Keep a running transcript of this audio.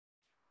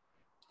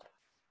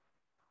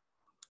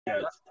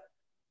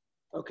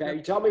podcast. Okay,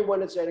 you tell me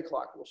when it's 8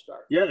 o'clock. We'll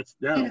start. Yes,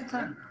 now. 8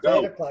 o'clock.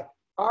 Go. 8 o'clock.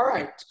 All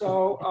right.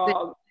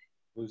 So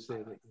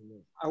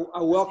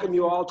I welcome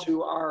you all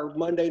to our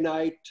Monday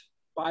night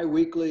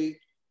bi-weekly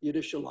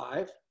Yiddish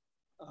Alive.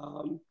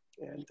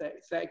 And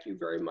thank you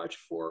very much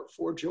for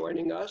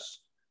joining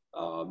us.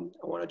 I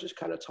want to just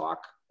kind of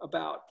talk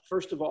about,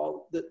 first of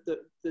all,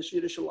 this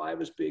Yiddish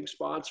Alive is being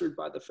sponsored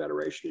by the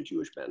Federation of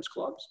Jewish Men's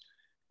Clubs.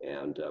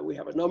 And we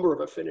have a number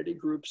of affinity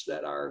groups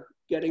that are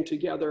getting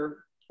together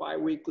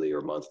bi-weekly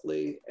or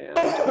monthly. And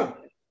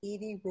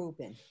Edie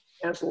Rubin.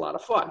 And it's a lot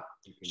of fun.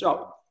 So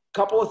a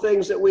couple of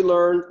things that we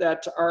learned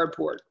that are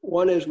important.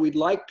 One is we'd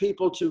like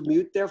people to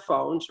mute their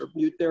phones,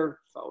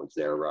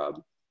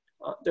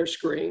 their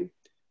screen,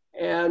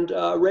 and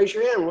raise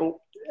your hand.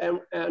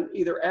 And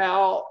either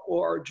Al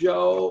or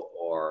Joe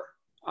or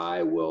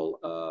I will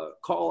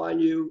call on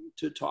you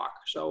to talk,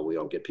 so we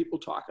don't get people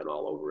talking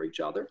all over each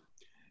other.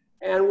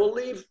 And we'll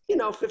leave,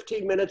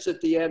 15 minutes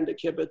at the end to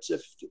kibitz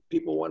if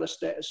people want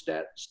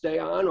to stay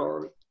on,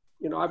 or,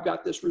 I've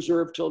got this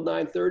reserved till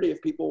 9:30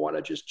 if people want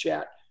to just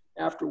chat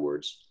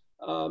afterwards.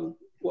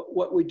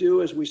 What we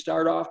do is we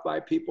start off by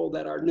people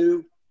that are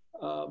new,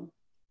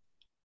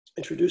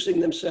 introducing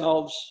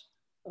themselves,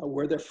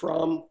 where they're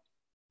from,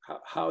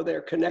 how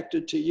they're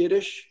connected to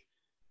Yiddish.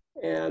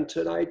 And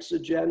tonight's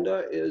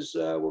agenda is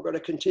we're going to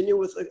continue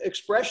with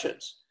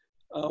expressions.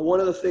 One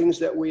of the things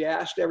that we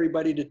asked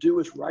everybody to do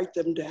is write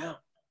them down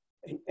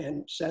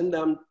and send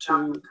them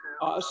to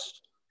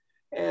us,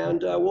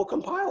 and we'll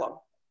compile them.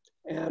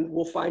 And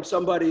we'll find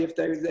somebody, if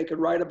they could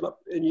write them up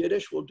in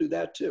Yiddish, we'll do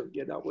that too,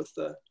 with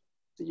the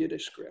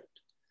Yiddish script.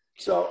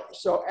 So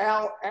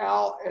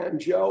Al and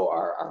Joe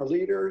are our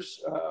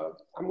leaders.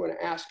 I'm going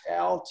to ask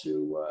Al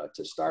to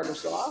start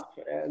us off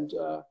and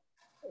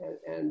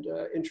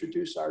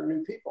introduce our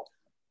new people,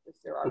 if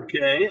there are.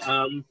 Okay.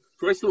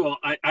 First of all,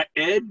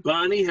 Ed,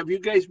 Bonnie, have you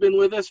guys been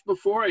with us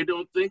before? I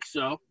don't think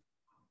so.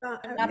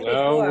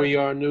 No, we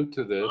are new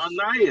to this. Oh,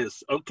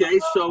 nice. Okay,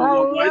 so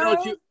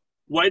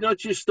why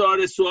don't you start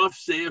us off?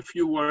 Say a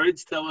few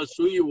words. Tell us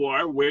who you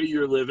are, where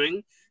you're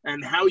living,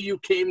 and how you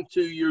came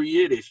to your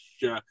Yiddish.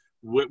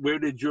 Where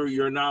did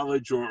your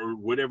knowledge or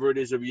whatever it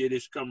is of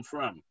Yiddish come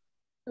from?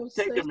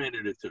 Take a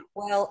minute or two.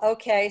 Well,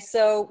 okay,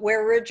 so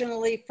we're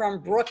originally from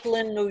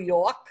Brooklyn, New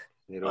York.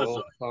 It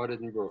all started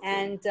in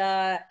Brooklyn.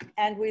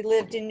 And we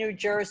lived in New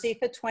Jersey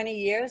for 20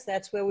 years.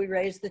 That's where we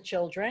raised the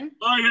children.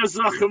 Oh, yes,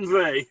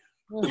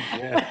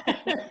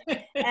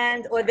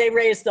 they. Or they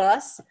raised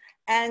us.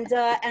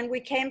 And we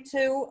came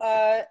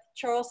to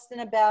Charleston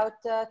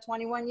about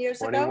 21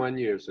 years ago. 21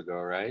 years ago,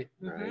 right?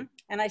 Mm-hmm. Right.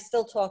 And I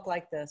still talk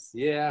like this.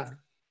 Yeah.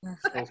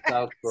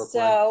 South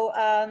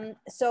Brooklyn.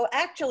 So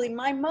actually,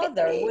 my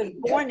mother was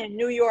born in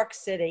New York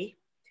City,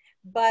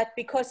 but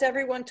because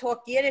everyone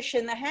talked Yiddish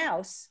in the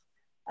house,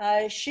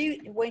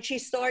 when she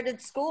started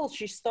school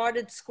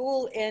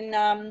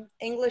in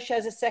English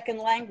as a second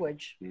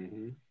language.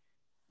 Mm-hmm.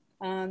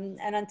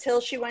 And until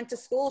she went to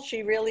school,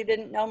 she really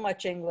didn't know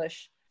much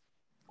English.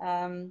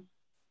 And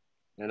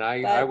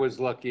I was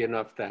lucky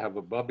enough to have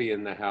a bubby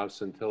in the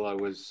house until I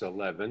was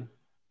 11.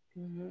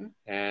 Mm-hmm.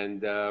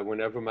 And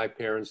whenever my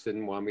parents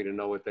didn't want me to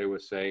know what they were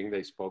saying,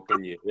 they spoke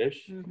in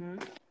Yiddish. Mm-hmm.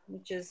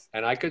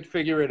 And I could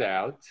figure it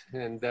out.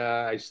 And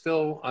I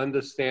still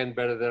understand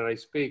better than I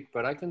speak,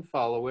 but I can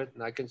follow it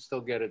and I can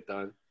still get it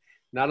done.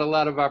 Not a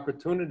lot of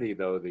opportunity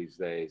though these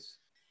days.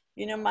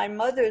 My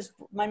mother's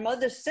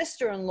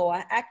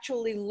sister-in-law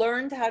actually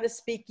learned how to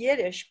speak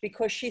Yiddish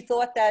because she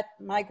thought that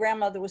my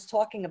grandmother was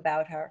talking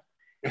about her.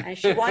 And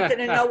she wanted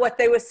to know what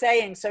they were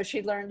saying, so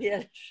she learned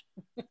Yiddish.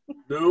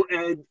 No,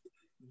 and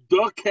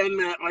då kan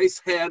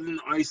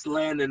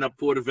Iceland and a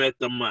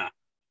porvetama.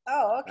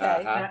 Oh,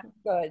 okay. Uh-huh.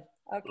 Good.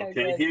 Okay,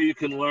 good. Here you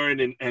can learn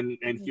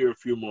and hear a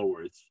few more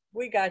words.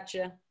 We got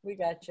you.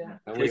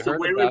 And we so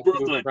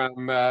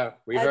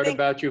heard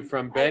about you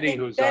from Betty,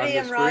 who's Betty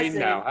on the screen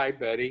now. Hi,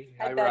 Betty.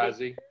 Hi,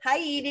 Razi. Hi,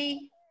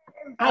 Edie.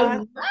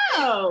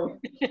 Hello.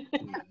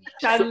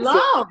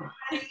 Shalom.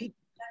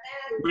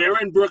 Where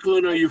in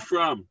Brooklyn are you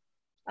from?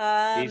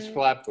 East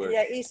Flatbush.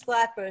 Yeah, East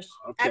Flatbush.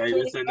 Okay,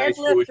 actually, that's a nice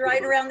Ed lived Jewish right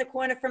neighborhood. around the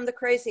corner from the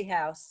crazy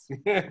house.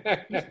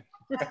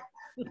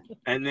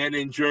 And then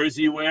in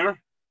Jersey,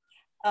 where?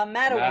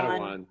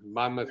 Matawan.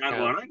 Monmouth Not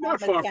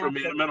Monmouth far County. from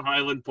me. I'm at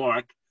Highland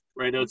Park,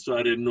 right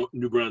outside of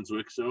New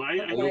Brunswick. So I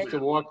I used to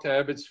walk to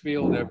Ebbets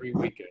Field every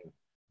weekend.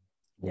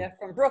 Yeah,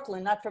 from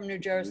Brooklyn, not from New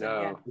Jersey.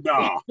 No.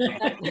 No.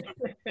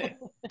 They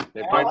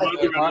My both-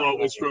 mother-in-law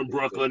was from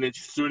Brooklyn, and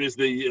as soon as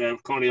the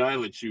Coney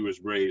Island, she was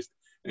raised.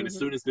 And as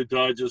soon as the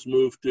Dodgers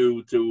moved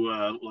to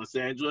Los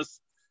Angeles,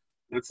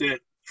 that's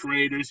it.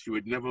 Traders, you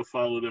would never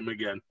follow them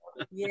again.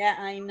 Yeah,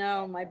 I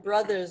know. My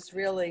brothers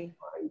really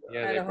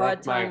Yeah, had they a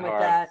hard broke my time with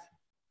heart. that.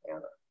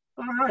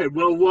 All right.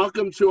 Well,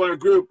 welcome to our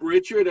group.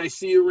 Richard, I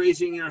see you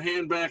raising your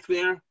hand back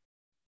there.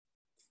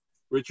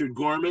 Richard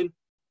Gorman.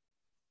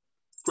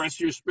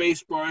 Press your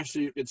space bar so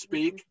you can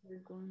speak.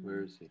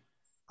 Where is he?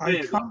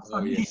 I come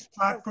from yeah. East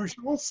Flatbush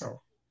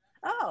also.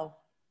 Oh.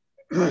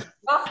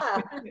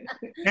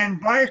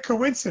 And by a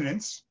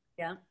coincidence,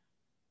 Yeah.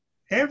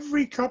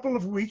 every couple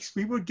of weeks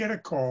we would get a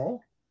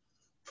call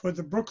for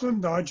the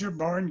Brooklyn Dodger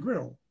Bar and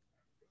Grill.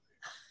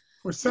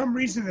 For some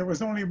reason, there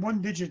was only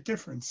 1 digit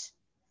difference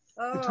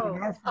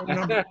between our phone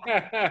number.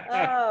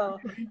 Oh.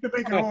 You could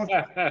make it all.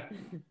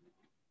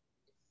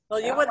 Well,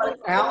 you would.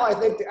 Al, I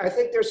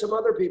think there's some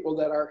other people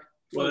that are.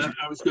 Well,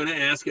 I was going to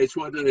ask, I just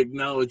wanted to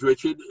acknowledge,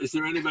 Richard, is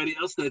there anybody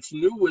else that's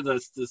new with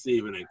us this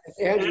evening?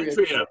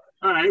 Andrea.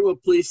 All right, well,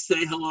 please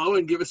say hello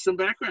and give us some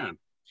background.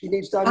 She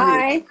needs to unmute.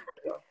 Hi,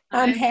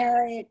 I'm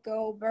Harriet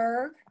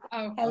Goldberg.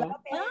 Oh, Hello,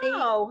 Betty.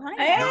 Oh, hi.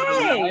 Hey.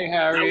 Hi,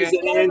 Harriet.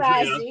 That was Hey,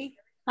 Andrea. Rosie.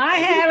 hi,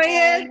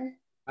 Harriet. And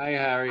Hi, I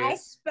Harriet.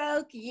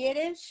 spoke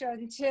Yiddish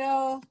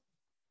until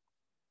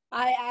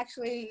I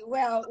actually,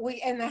 well,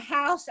 we in the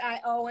house,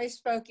 I always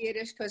spoke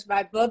Yiddish because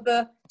my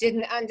bubba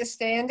didn't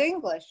understand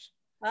English.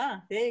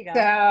 Ah, there you go.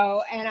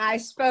 So, and I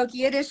spoke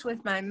Yiddish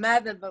with my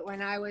mother, but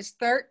when I was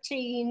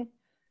 13,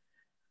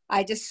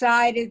 I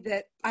decided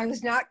that I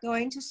was not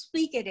going to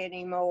speak it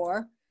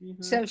anymore.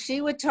 Mhm. So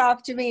she would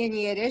talk to me in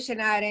Yiddish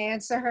and I'd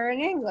answer her in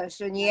English.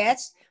 And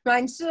yes,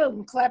 mein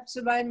Sohn klebt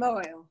zu mein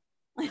Mäuel.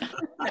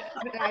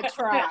 But I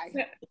try.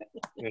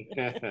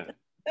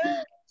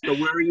 So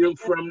where are you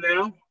from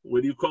now?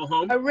 What do you call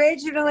home?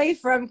 Originally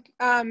from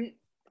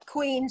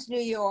Queens,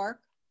 New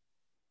York.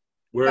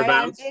 But I've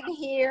Whereabouts? been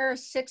here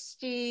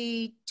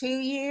 62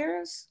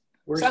 years,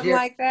 Where's something here?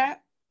 like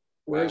that.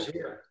 Where's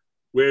here?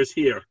 Where's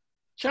here? In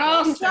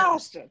Charleston.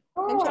 Charleston.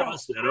 In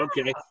Charleston. Charleston,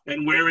 okay.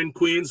 And where in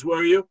Queens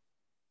were you?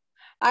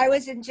 I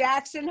was in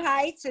Jackson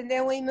Heights and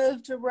then we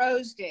moved to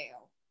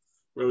Rosedale.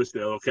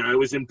 Rosedale, okay. I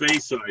was in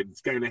Bayside.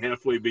 It's kind of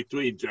halfway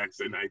between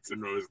Jackson Heights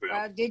and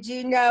Rosedale. Did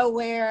you know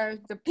where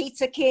the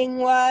Pizza King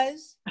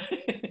was?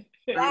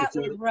 That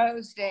Very was good.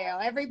 Rosedale.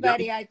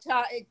 Everybody I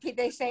taught,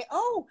 they say,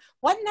 oh,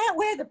 wasn't that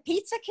where the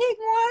Pizza King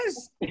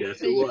was?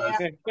 Yes, it was.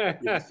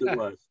 Yes, it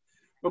was.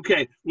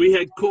 Okay, we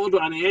had called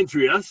on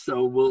Andrea,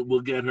 so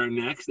we'll get her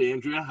next.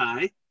 Andrea,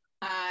 hi.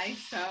 Hi,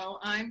 so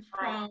I'm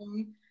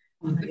from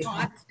the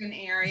Boston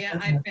area.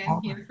 I've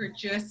been here for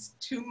just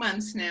 2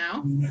 months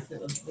now.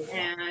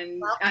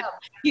 And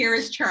here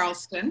is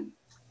Charleston.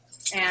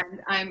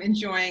 And I'm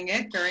enjoying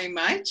it very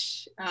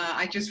much.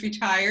 I just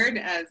retired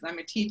as I'm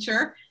a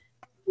teacher.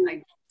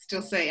 I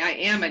still say I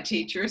am a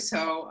teacher,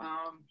 so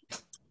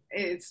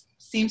it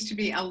seems to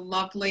be a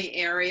lovely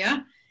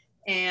area.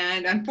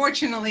 And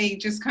unfortunately,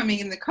 just coming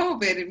in the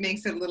COVID, it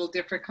makes it a little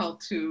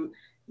difficult to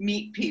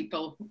meet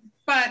people.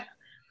 But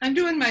I'm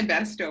doing my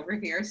best over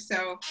here.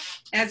 So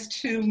as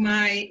to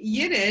my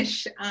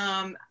Yiddish,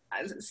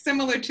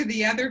 similar to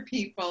the other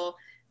people,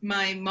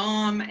 my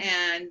mom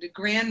and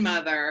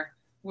grandmother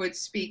would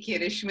speak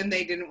Yiddish when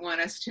they didn't want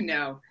us to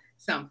know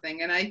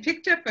something. And I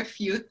picked up a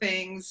few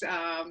things,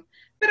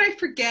 but I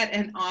forget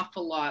an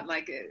awful lot.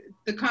 Like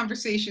the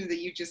conversation that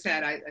you just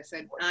had, I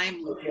said,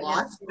 I'm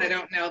lost. I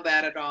don't know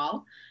that at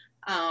all.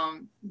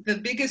 The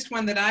biggest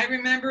one that I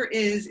remember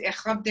is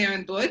Ich hab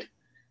deren Bud.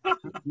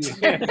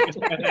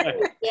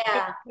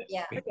 Yeah.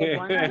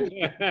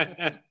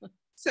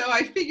 So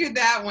I figured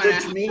that one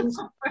out. Which means?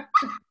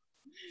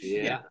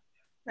 Yeah.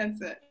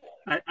 That's it.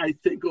 I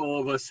think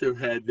all of us have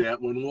had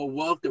that one. Well,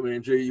 welcome,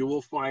 Andrea. You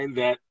will find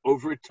that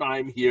over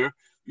time here,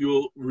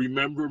 you'll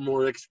remember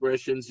more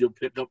expressions. You'll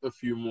pick up a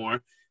few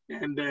more.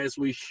 And as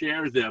we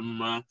share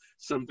them,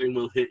 something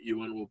will hit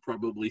you and will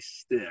probably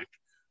stick.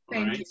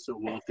 All right, so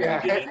welcome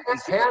again.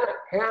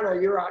 Hannah,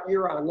 you're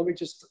on. Let me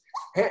just,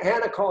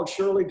 Hannah called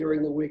Shirley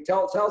during the week.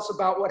 Tell us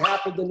about what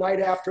happened the night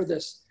after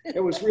this.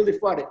 It was really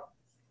funny.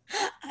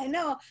 I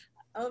know.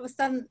 All of a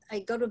sudden, I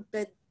go to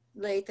bed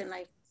late and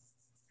I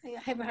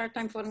have a hard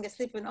time falling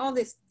asleep, and all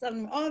this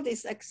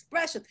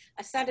expression.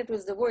 I started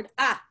with the word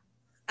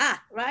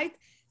right?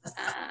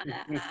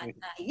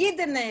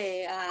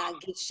 Yidene,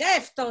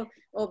 Geschäft,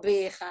 or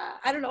be,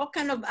 I don't know, what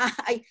kind of,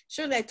 I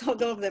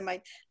told all of them,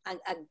 a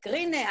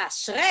grine, a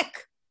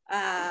Shrek.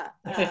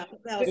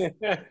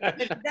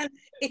 Then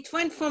it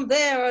went from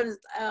there,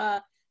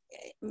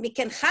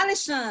 Miken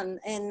Chalishan,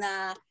 and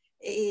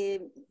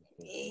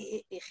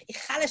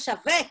Chalish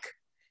Avek.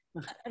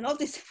 And all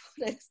this,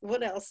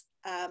 what else?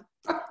 By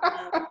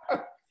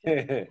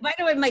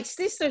the way, my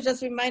sister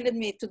just reminded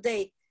me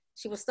today,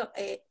 she was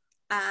talking,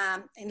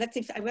 and let's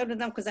see if I wrote it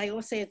down because I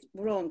always say it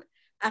wrong.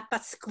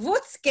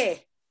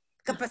 Apaskvutske,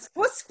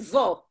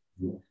 Kapaskvutskvo.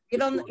 You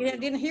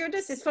didn't hear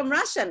this? It's from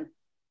Russian.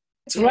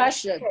 It's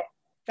Russian.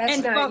 That's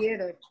And not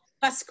Yiddish.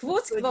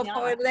 Paskvutskvo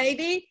for a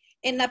lady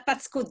in a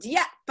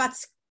Paskudya.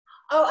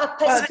 Oh, a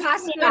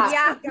Paskudyak,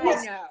 I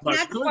know.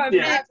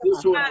 Paskudyak, this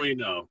is what we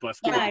know.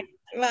 Paskudyak.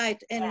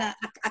 Right. And a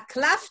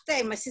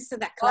klafte, my sister,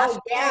 that klafte.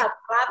 Oh, yeah,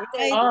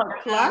 klafte. Oh,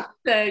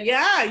 klafte.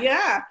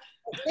 Yeah.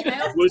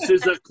 This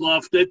is a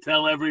klafte.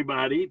 Tell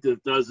everybody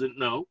that doesn't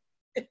know.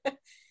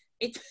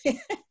 It's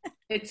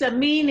It's a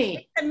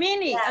meanie. a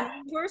mini, Yeah. a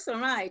mini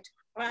person, right?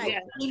 Yeah.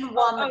 You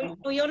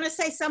want to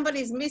say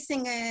somebody's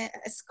missing a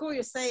screw,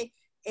 you say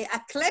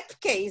a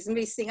klepke is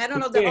missing. I don't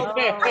know the whole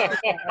you know, right?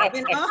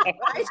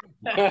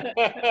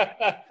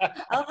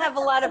 I'll have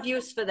a lot of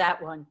use for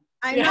that one.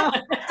 I know.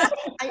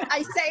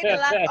 I say it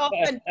a lot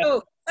often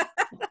too.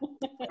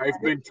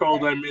 I've been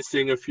told I'm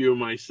missing a few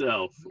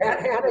myself.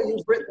 Hannah,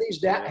 you've written these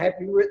down. Have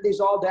you written these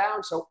all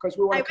down? So, because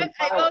we want to I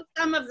compile. wrote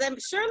some of them.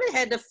 Shirley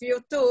had a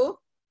few too.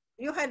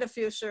 You had a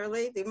few,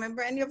 Shirley. Do you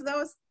remember any of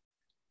those?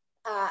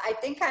 I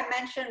think I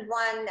mentioned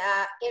one.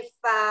 If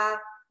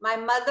my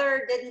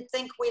mother didn't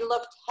think we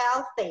looked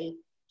healthy,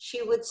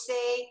 she would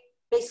say,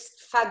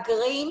 "Bist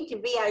fagrim to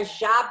be a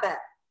jabba."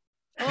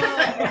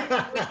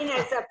 Green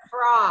as a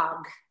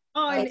frog.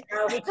 Oh,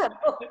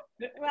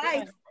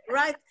 right,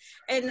 right.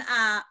 And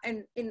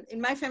in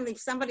my family, if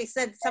somebody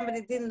said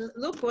somebody didn't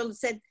look well,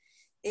 said,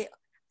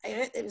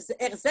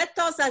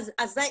 "Erzetos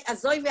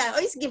azoi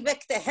ve'ois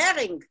geweckte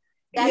herring."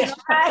 That's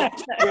right.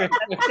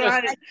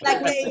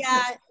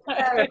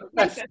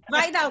 Like a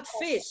fried out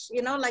fish,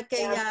 you know, like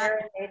a.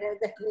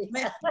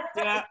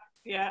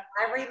 Yeah.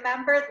 I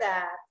remember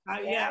that.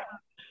 Yeah.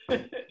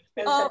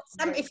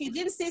 If you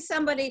didn't see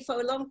somebody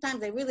for a long time,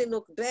 they really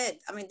look bad.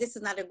 I mean, this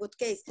is not a good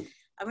case.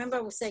 I remember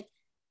I was saying,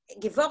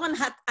 "Geworden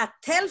hat a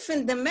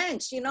Telfen the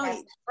Mensch," you know.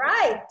 That's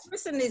right. The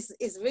person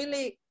is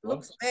really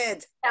looks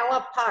bad. Fell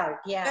apart.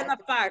 Yeah. Fell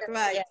apart,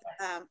 right?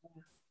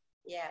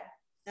 Yeah.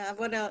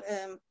 What else?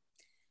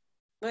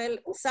 Well,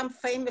 some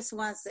famous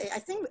ones. I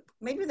think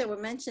maybe they were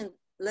mentioned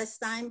last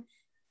time.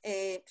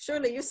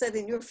 Surely you said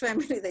in your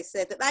family they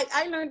said that.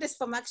 I learned this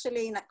from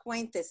actually an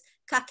acquaintance,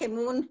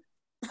 Kakemun.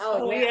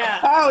 Oh, yeah.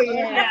 Oh,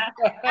 yeah.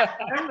 I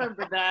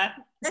remember that.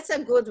 That's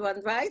a good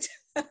one, right?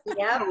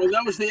 Yeah. Well,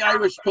 that was the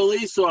Irish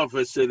police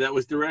officer that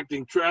was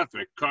directing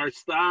traffic. Car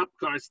stop,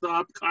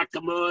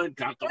 cockamon,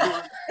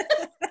 cockamon.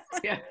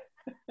 Yeah.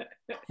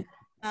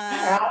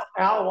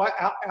 Al, why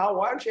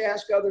don't you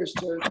ask others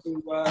to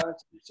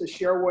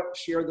share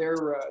their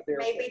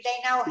Maybe they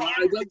know Well, him.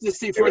 I'd like to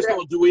see, first of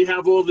all, do we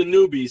have all the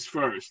newbies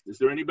first? Is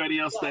there anybody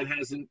else that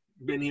hasn't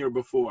been here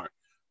before?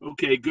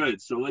 Okay,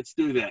 good. So let's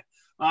do that.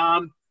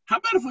 How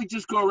about if we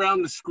just go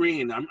around the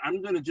screen?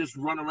 I'm going to just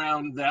run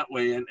around that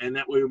way, and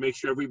that way we make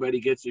sure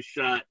everybody gets a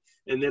shot,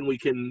 and then we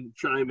can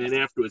chime in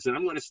afterwards. And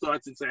I'm going to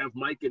start since I have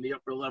Mike in the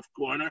upper left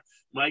corner.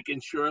 Mike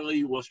and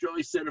Shirley. Well,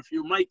 Shirley said a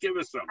few. Mike, give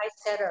us some. I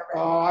said already.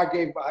 Oh, I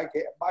gave.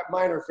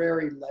 Mine are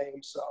very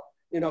lame. So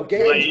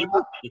Gay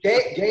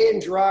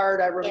and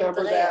Gerard. I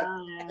remember that.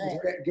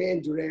 Gay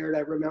and Gerard. I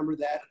remember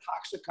that.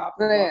 Toxicop.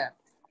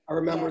 I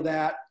remember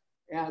that.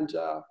 And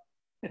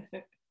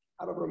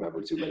I don't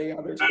remember too many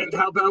others. And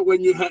how about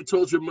when you had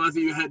told your mother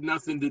you had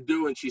nothing to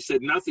do, and she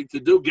said nothing to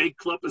do? Gay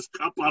club his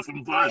cup off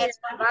and bun. That's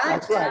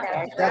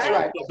right. That's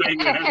right.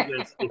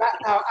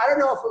 Now, I don't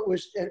know if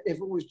it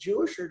was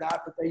Jewish or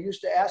not, but they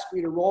used to ask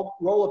me to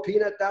roll a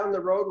peanut down the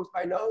road with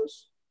my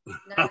nose.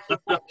 How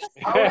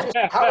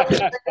would you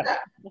say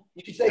that?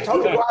 They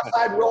told me to go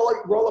outside,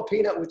 roll a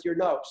peanut with your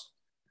nose.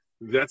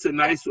 That's a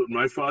nice one.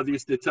 My father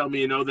used to tell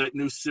me, that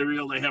new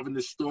cereal they have in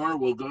the store,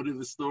 we'll go to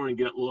the store and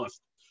get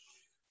lost.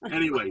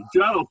 Anyway,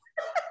 Joe.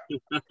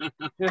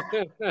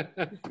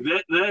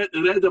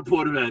 Reda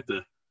por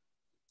weiter.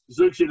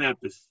 Zoek je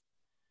nepes.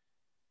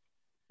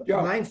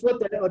 Mein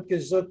Vater hat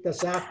gesagt,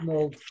 dass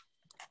mal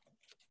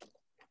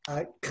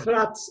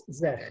kratz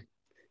sich.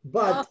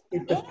 But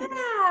it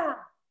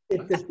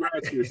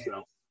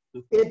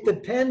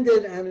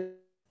depended on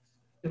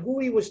who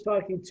he was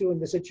talking to in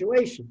the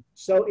situation.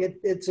 So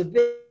it's a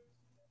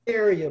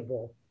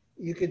variable.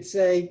 You could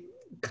say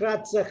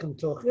kratz sich in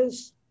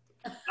tuches.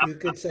 You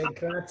could say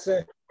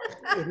kratzer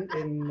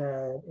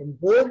in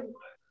wood.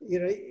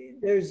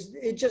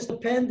 It just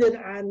depended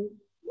on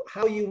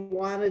how you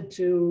wanted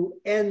to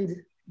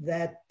end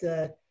that.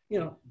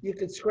 You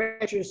could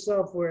scratch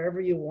yourself wherever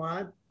you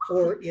want,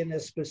 or in a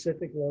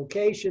specific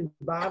location,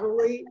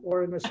 bodily,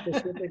 or in a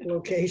specific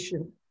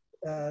location.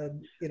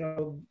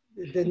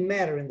 It didn't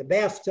matter, in the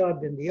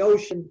bathtub, in the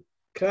ocean,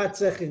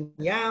 kratzer in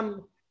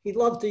yam. He'd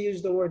love to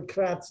use the word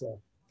kratzer,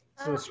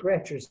 so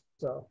scratch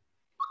yourself.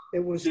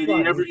 It was Did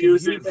fun. he ever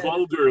use it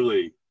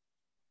vulgarly?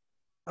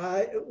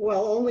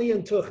 Well, only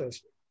in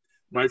tuchas.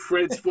 My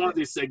friend's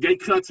father said,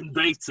 "Get cuts and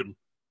baits him."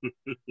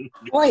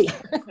 Oi.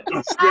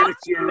 Go scratch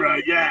your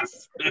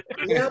yes.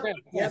 Yep.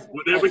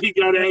 Whenever he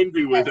got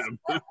angry with him.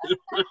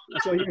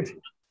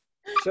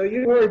 So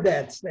you heard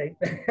that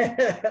statement.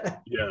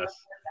 Yes.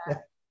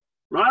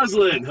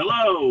 Rosalind,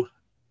 hello.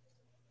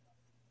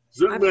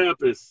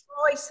 Zoomapis.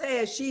 Joyce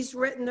has. She's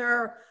written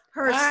her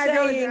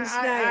sayings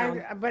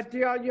down. But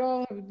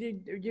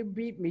you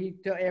beat me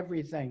to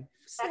everything.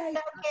 That's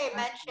okay.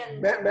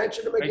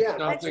 Mention them again.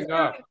 Let's hear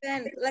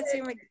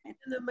them again.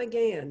 Mention them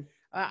again.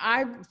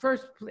 I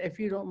first, if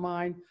you don't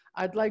mind,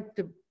 I'd like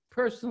to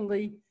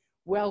personally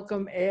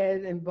welcome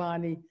Ed and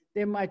Bonnie.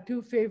 They're my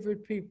two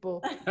favorite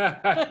people.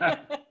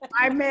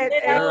 I met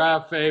Ed. They're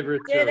our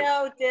favorite too.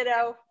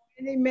 Ditto.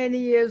 Many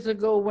years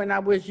ago when I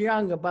was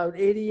young, about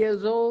 80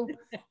 years old.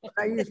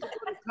 I used to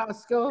go to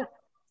Costco,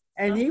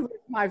 and he was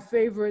my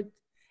favorite.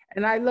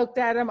 And I looked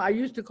at him. I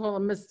used to call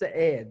him Mr.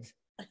 Ed.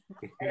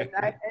 And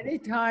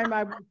anytime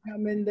I would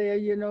come in there,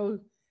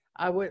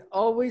 I would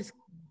always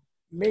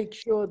make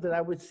sure that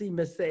I would see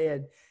Mr.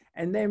 Ed.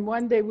 And then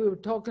one day we were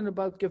talking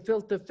about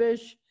gefilte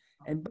fish,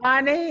 and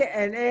Bonnie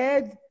and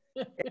Ed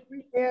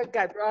every year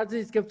got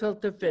Rosie's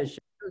gefilte fish.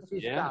 So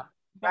she stopped.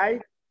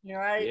 right?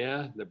 Right.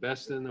 Yeah, the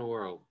best in the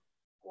world.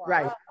 Wow.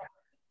 Right.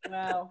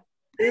 Wow.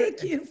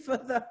 Thank you for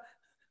the.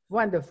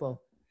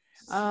 Wonderful.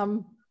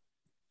 No,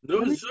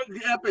 zog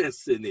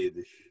epis in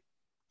Yiddish.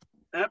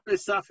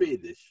 Epis auf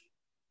Yiddish.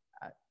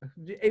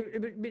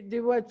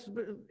 Wat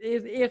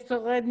eerst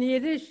in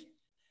Yiddish?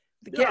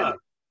 Yeah.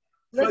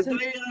 Listen,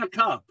 Verdrehen a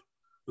cup.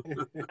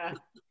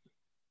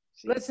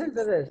 listen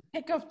to this.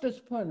 Pick up the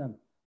spoon.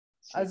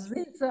 As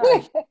Lisa.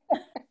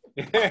 Look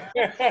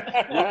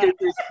at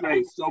this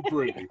face, so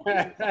pretty.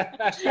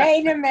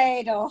 Shayna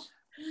Madel.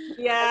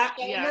 Yeah, Shayna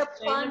Shayna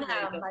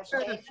Plunham, Madel.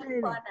 Shayna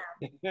Plunham.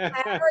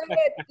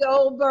 Harriet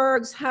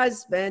Goldberg's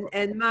husband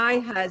and my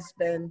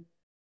husband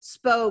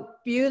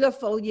spoke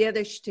beautiful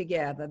Yiddish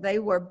together. They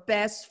were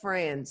best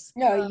friends.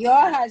 No,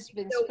 your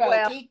husband So spoke.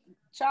 well.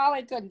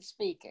 Charlie couldn't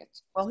speak it.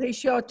 Well, he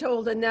sure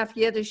told enough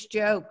Yiddish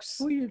jokes.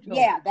 Who you talking?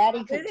 Yeah, that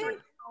he could Did he? do.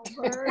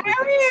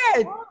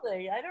 Harriet!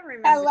 Totally. I don't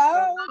remember.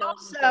 Hello.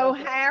 So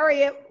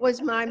Harriet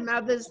was my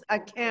mother's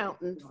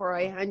accountant for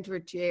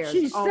 100 years.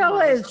 She still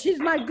almost. is. She's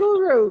my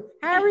guru.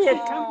 Harriet,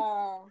 come.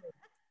 Oh,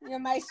 you're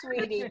my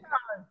sweetie.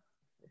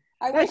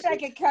 I wish I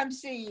could come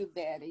see you,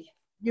 Betty.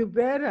 You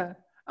better.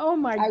 Oh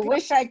my I God.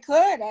 wish I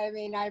could. I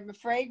mean, I'm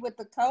afraid with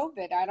the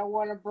COVID, I don't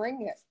want to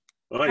bring it.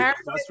 Oy, chas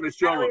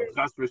v'sholom,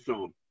 chas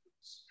v'sholom.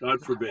 God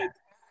forbid.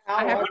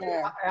 Al,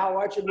 Yeah. Al,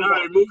 why don't you move All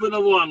right, on? moving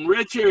along.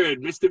 Richard,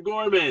 Mr.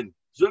 Gorman,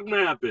 zog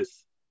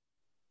mapis.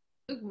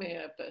 A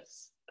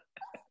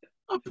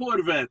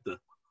porveta.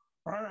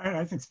 All right,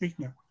 I can speak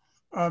now.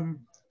 I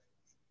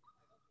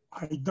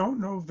don't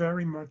know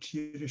very much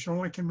Yiddish.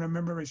 All I can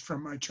remember is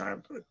from my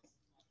childhood.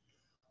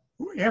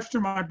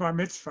 After my bar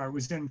mitzvah, I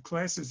was in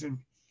classes in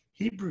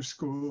Hebrew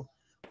school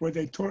where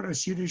they taught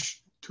us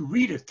Yiddish to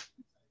read it.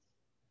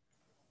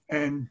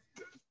 And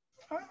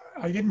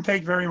I didn't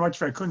take very much,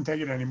 but I couldn't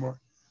take it anymore.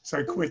 So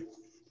I quit.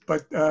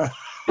 But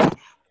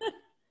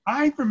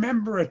I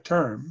remember a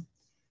term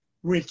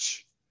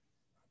which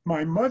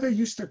my mother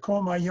used to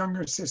call my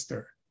younger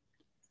sister.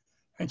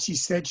 And she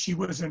said she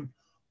was an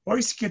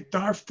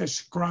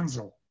oisgedarftes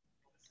Granzel.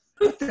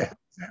 What the hell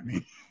does that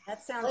mean?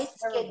 That sounds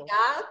terrible.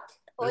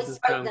 Doesn't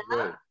sound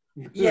good.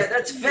 Yeah,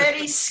 that's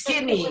very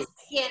skinny. She was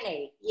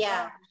skinny.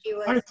 Yeah, she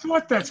was. I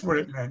thought that's what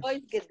it meant. Oh,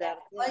 you get that.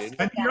 was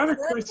And the other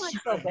That's question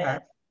not so I have,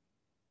 bad.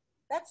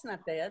 That's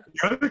not bad.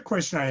 the other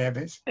question I have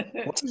is,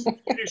 what is the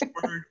Yiddish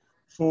word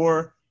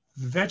for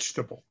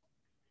vegetable?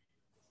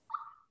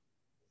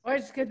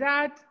 What's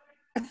that?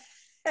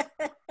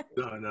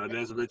 No,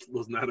 there's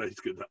vegetables not ice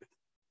good.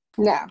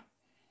 No.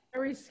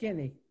 Very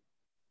skinny.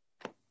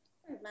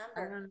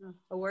 I don't know.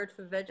 A word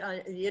for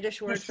a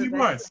Yiddish word Yes, for she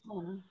was.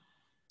 vegetable.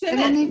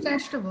 Any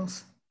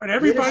vegetables. But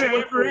everybody I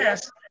Yiddish ever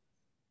asked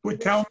would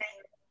tell me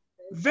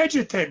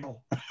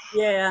vegetable.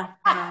 Yeah.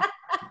 Yeah.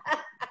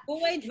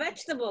 Who ate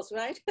vegetables,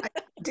 right?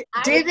 Did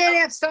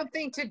it have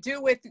something to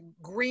do with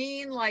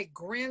green, like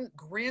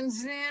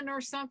Grinzin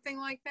or something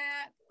like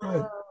that?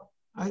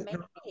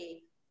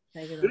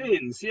 Maybe.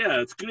 Greens,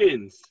 yeah, it's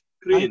greens.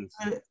 Greens.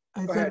 Go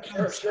ahead,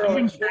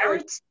 Shirley.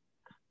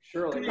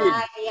 Shirley.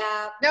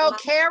 No,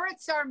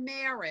 carrots are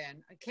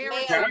marin.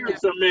 Carrots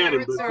Carrots are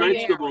marin, but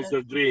vegetables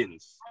are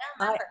greens.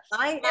 My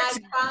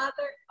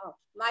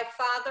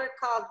father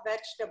called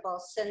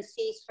vegetables, since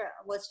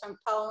was from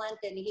Poland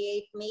and he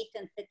ate meat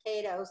and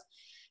potatoes.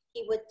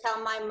 He would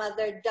tell my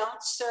mother,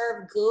 "Don't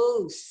serve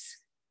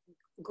goose,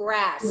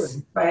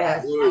 grass."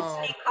 Grass.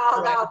 He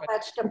called out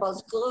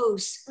vegetables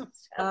goose.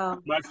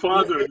 My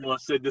father-in-law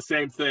said the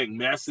same thing.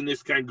 Massen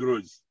is kein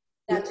Gruz.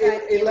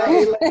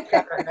 Elaine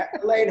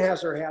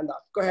has her hand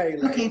up. Go ahead,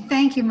 Elaine. Okay,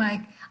 thank you,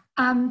 Mike.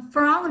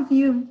 For all of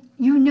you,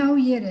 you know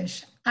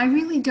Yiddish. I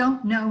really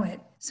don't know it.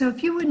 So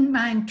if you wouldn't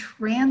mind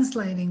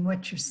translating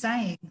what you're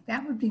saying,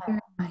 that would be very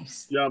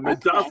nice. Yeah,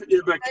 medaf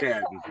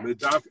ibakan.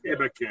 Medaf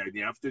ibakan.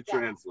 You have to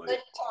translate.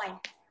 Good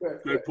point.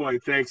 Good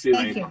point. Thanks,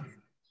 Elaine. Thank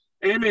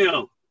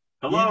Emil,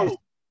 hello.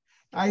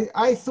 Yes.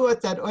 I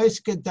thought that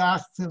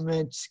oisgedachte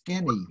meant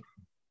skinny.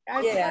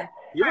 Yeah.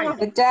 Yeah.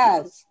 It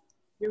does.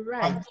 You're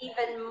right. And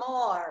even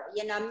more,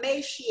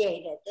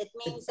 emaciated. It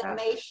means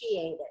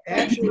emaciated.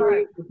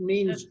 Actually, it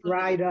means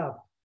dried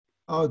up.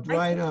 Oh,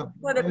 dried up.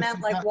 What it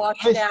meant, like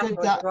washed out or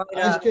dried up.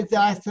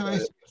 Oisgedachte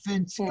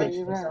oisfinske.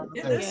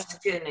 It is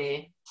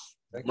skinny.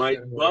 My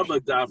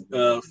Bubba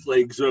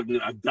flag zogen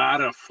a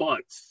data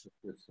futz.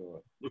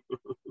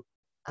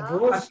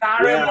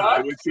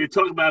 Yeah, if you're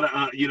talking about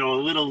a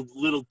little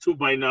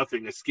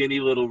 2x0, a skinny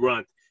little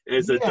runt.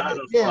 It's a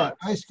data futz.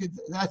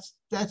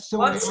 That's the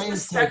What's way I the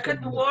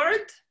second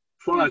word?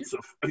 Futz.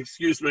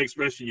 Excuse my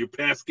expression. You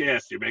pass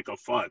gas, you make a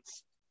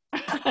futz.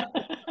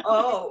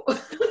 Oh.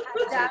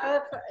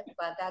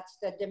 But that's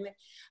the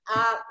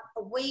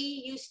we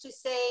used to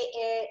say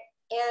it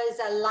is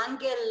a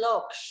lange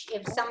loksh.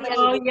 If somebody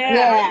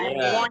Yeah,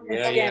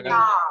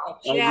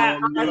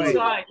 that's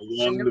right. A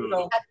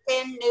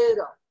thin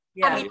noodle.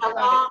 Yeah. I mean a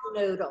long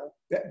noodle.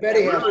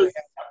 Betty has her hand up.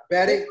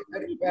 Betty.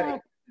 What can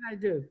I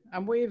do?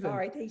 I'm waving. All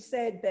right, he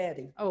said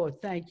Betty. Oh,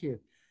 thank you.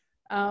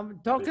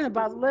 Talking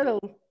about little,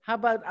 how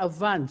about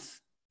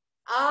avance?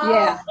 Oh,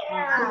 Yeah.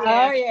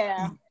 Oh,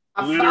 yeah.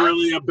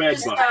 Literally a bed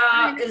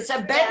bug. It's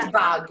a bed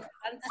bug.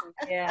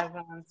 Yeah,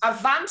 A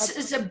vance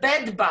is a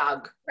bed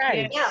bug.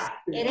 right. Yeah,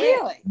 it is.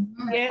 Really?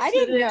 Yes, I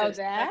didn't it know is.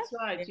 that. That's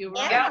right. You're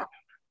Yeah. right.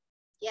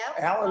 Yep.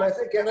 Alan, I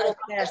think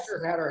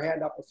Esther had her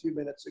hand up a few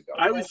minutes ago.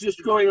 I was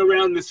just going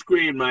around the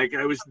screen, Mike.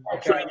 I was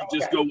trying to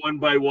just okay. go one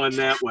by one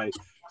that way.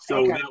 So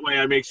Okay. that way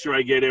I make sure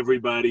I get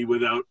everybody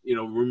without,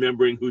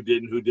 remembering who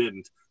did and who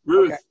didn't.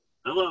 Ruth, Okay.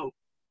 hello.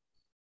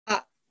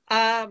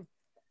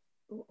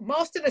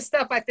 Most of the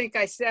stuff I think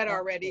I said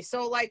already.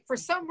 So like for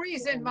some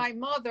reason, my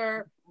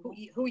mother,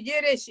 who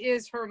Yiddish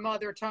is her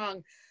mother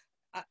tongue,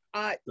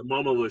 The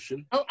Mama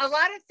Lushan. a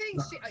lot of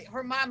things,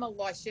 her mama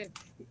Lushan,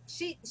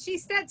 she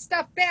said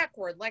stuff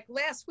backward. Like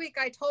last week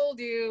I told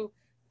you,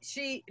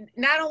 she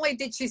not only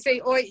did she say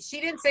oi,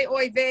 she didn't say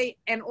oy vey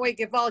and oy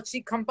gewalt,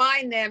 she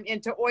combined them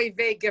into oy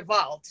vey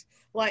gewalt.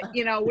 Like,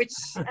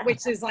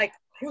 which is like,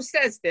 who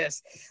says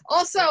this?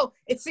 Also,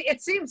 it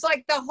seems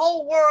like the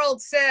whole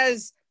world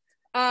says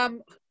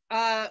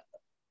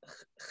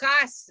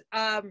chas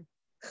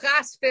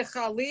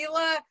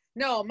v'chalila.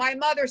 No, my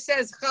mother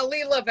says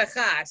chalila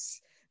v'chas.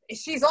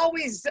 She's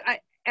always,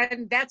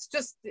 and that's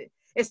just,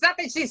 it's not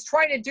that she's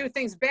trying to do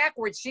things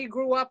backwards. She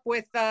grew up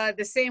with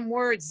the same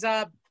words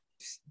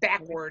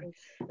backward.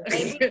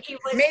 Maybe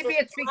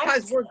It's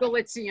because we're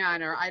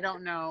Galicianer. I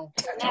don't know.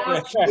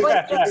 No, She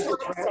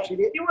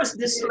He was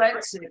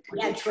dyslexic.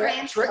 Yeah,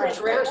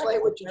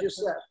 translate what you just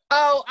said.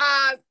 Oh,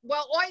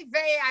 well, oy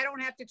vey, I don't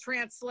have to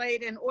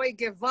translate, and oy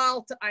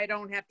gewalt, I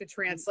don't have to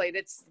translate.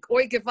 It's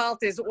oy gewalt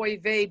is oy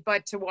vey,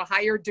 but to a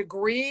higher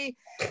degree.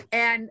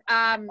 And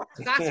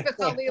chas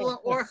v'chalila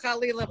or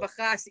chalila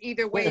v'chas,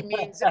 either way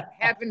means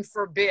heaven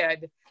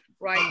forbid,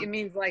 right? It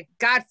means like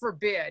God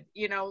forbid.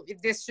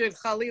 This should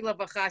chalila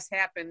v'chas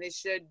happen. This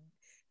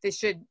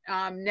should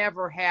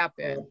never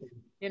happen.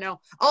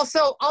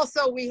 Also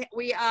we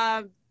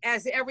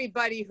as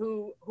everybody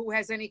who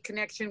has any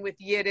connection with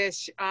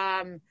Yiddish,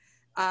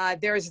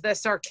 there's the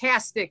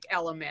sarcastic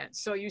element.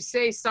 So you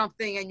say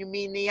something and you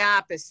mean the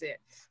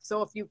opposite.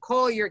 So if you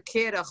call your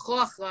kid a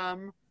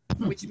chacham,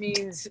 which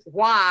means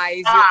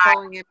wise, you're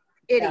calling him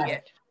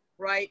idiot,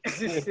 right?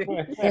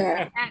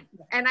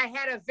 and I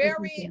had a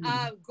very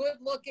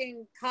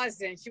good-looking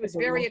cousin. She was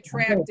very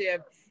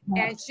attractive.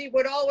 And she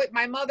would always,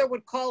 my mother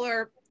would call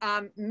her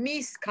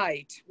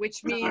miskite,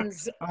 which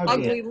means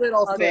ugly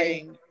little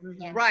thing.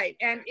 Yeah. Right.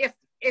 And if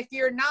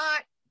you're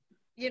not,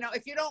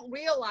 if you don't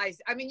realize,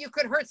 I mean, you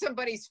could hurt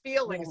somebody's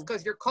feelings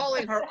because you're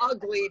calling her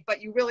ugly,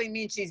 but you really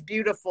mean she's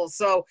beautiful.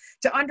 So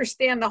to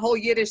understand the whole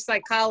Yiddish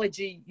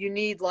psychology, you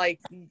need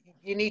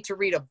to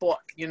read a book,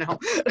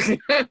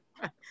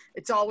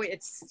 It's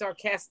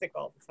sarcastic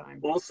all the time.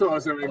 Also,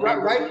 as I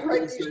remember,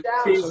 Write these down.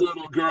 these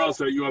little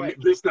girls, are you a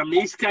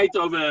miskite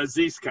or a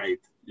ziskite?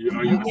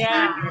 Are you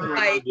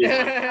Right.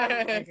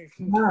 That's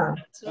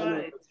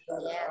right.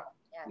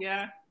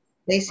 Yeah.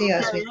 They see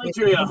us. Okay,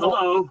 Andrea,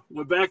 hello.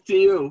 We're back to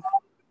you.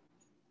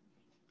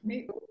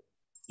 Me?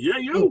 Yeah,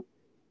 you.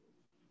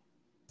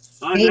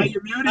 Now you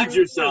muted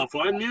yourself.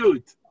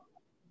 Unmute.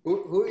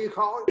 Who are you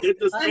calling? Hit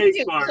the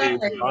space bar.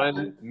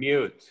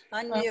 Unmute.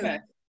 Okay.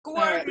 Who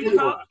All are right. you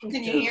talking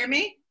Can you to? hear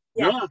me?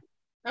 Yeah.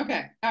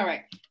 Okay. All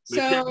right. We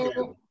can hear So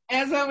you.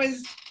 as I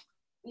was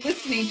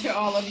listening to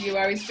all of you,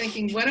 I was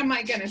thinking, what am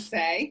I going to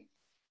say?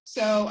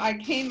 So I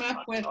came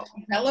up with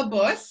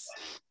Bellabus.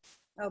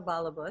 Oh,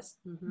 balabus.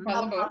 Mm-hmm.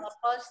 Bellabus.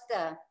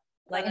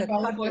 Like a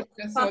Bellabus,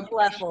 so cup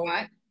level.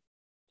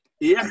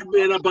 Ich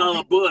bin a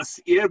balabus.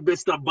 Ihr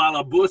bist a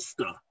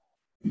balabusta.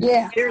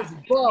 Yeah. There's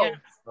both.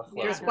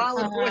 Yeah. There's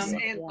balabus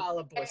and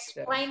balabusta.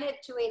 Explain it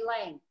to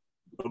Elaine.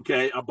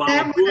 Okay, a That one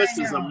I balabus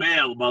is a know.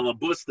 male.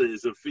 Balabusta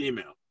is a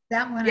female.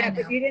 That one I Yeah, know.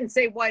 but you didn't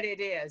say what it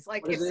is.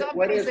 Like What if is it? What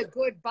somebody's is a it?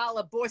 good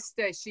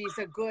balabusta, she's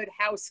a good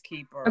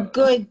housekeeper. A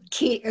good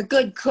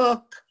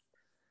cook.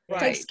 Right.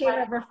 Takes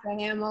care of her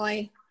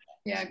family.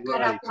 Yeah, good.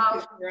 Right.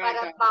 But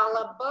a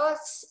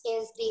balabus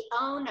is the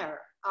owner.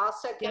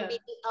 Also can be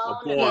the A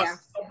owner.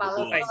 boss. The A boss,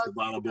 balabus a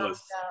balabus.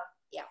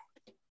 yeah.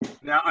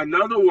 Now,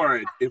 another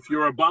word, if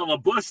you're a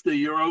balabusta,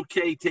 you're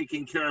okay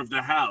taking care of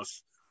the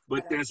house.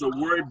 But there's a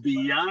word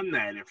beyond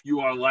that. If you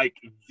are like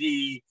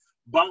the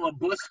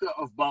balabusta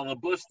of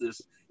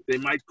balabustas, they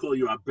might call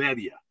you a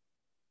beria.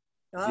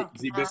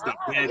 Sie bist a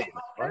beria.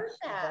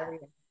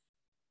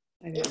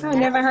 I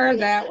never heard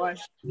that one.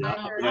 Yeah,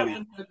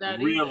 beria.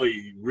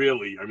 Really,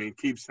 really, I mean,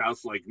 keeps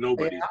house like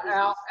nobody's.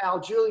 Al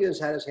Julian's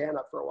had his hand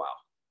up for a while.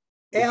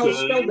 Al,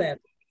 spell that.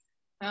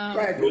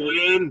 Right.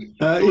 Julian.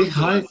 Ich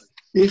heißt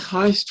ich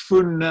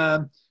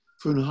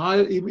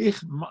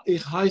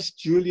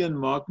heißt Julian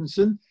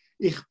Martinson.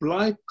 Ich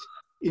bleib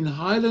in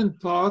Highland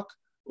Park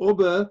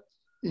ober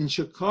in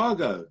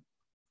Chicago.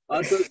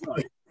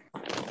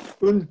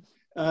 Und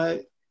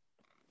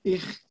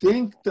ich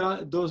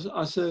denke, dass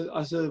als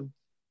ein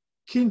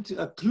Kind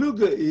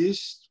kluger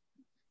ist,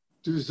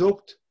 du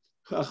sagst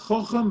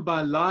Chochem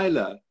bei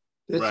Laila.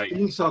 That's Right.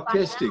 being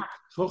sarcastic.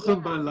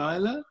 Chochem bei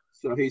Laila.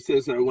 So he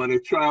says that when a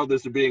child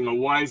is being a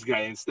wise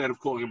guy, instead of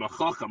calling him a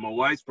chacham, a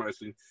wise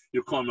person,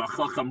 you call him a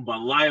chacham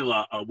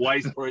balayla, a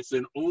wise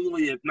person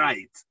only at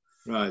night.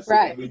 Right.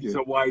 Right. He's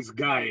a wise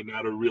guy,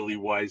 not a really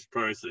wise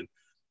person.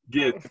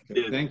 Good.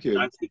 Okay, thank you.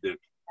 That's good.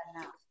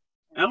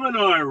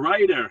 Eleanor,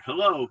 writer,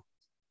 hello.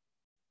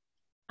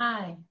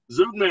 Hi.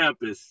 Zoek me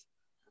eens.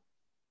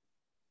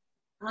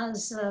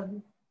 Als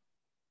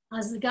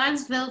de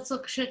ganz Welt so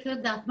geschickt,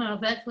 darf man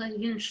auf Bett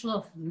liegen und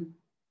schlafen.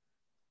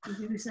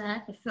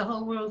 If the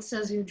whole world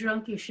says you're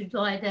drunk, you should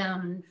lie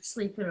down and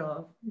sleep it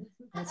off.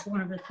 That's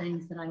one of the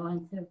things that I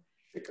went through.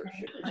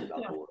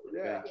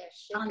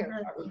 On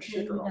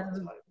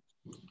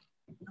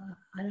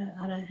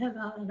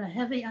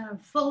a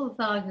full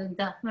wagon,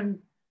 darf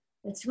man,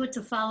 it's good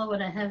to follow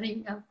with a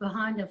heavy,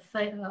 behind a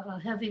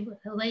heavy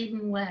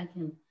laden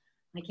wagon.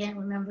 I can't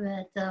remember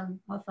that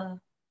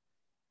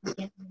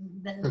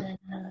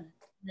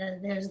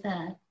there's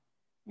that.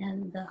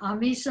 And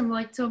Amisa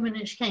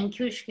Moituminish can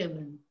kush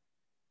given.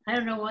 I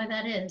don't know why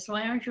that is.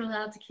 Why aren't you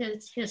allowed to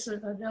kiss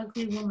an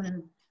ugly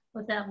woman?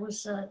 But that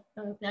was, I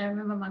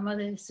remember my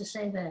mother used to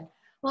say that.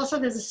 Also,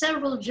 there's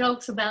several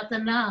jokes about the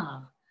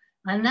na.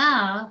 A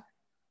na,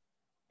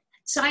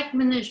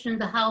 zeitmanish in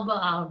the halba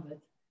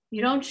arbeit.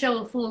 You don't show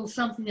a fool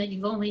something that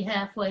you've only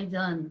halfway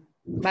done.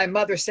 My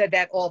mother said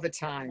that all the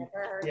time.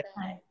 Yeah.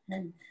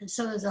 And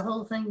so there's a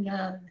whole thing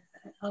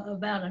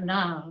about a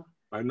na.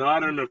 A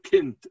not and a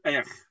kind,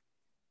 echt.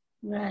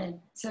 Right.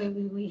 So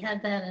we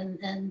had that,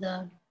 and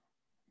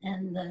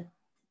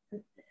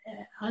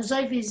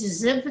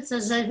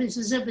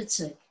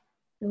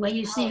the way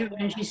you see her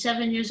when she's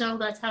 7 years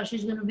old, that's how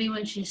she's going to be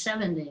when she's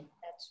 70.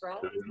 That's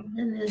right. And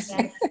then there's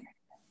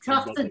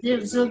Tochter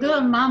dir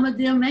sogar Mama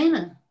dir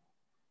Mena.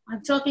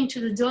 I'm talking to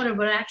the daughter,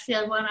 but actually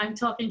I'm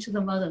talking to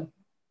the mother.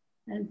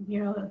 And,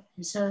 you know,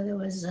 so there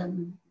was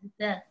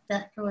that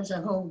was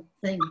a whole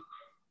thing.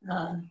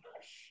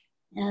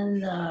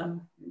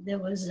 There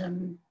was,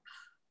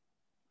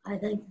 I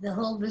think, the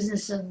whole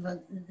business of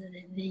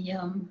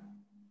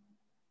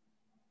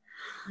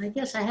I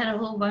guess I had a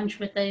whole bunch,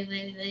 but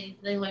they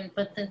went,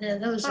 but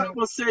those are.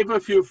 We'll save a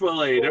few for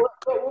later. We'll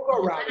go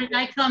around.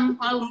 I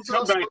was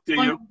come back to you.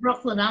 From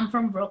Brooklyn. I'm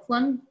from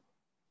Brooklyn.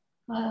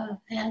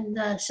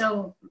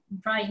 So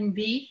Brighton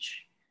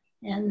Beach,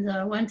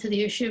 and went to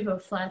the yeshiva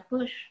of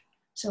Flatbush.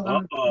 So I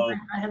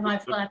have my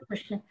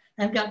Flatbush.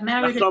 I got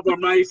married. That's the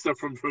Meister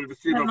from the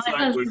yeshiva of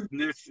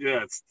Flatbush.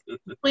 Yes.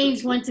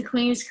 Queens, went to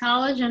Queens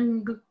College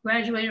and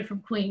graduated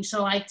from Queens.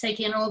 So I take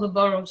in all the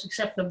boroughs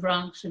except the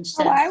Bronx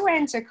instead. Oh, I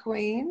went to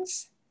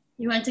Queens.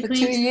 You went to for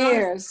Queens 2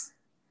 years.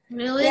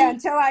 Really? Yeah,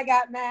 until I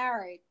got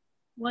married.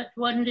 What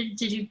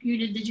did you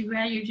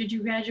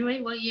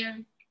graduate? What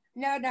year?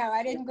 No,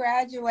 I didn't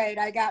graduate.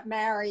 I got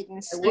married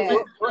instead.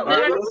 We'll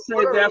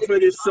save that for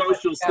the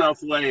social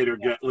stuff later,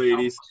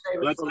 ladies.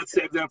 Let's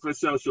save that for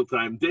social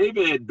time.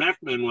 David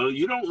Beckman, well,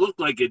 you don't look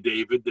like a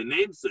David. The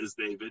name says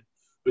David,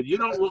 but you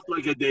don't look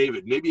like a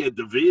David. Maybe a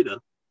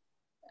Davida.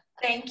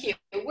 Thank you.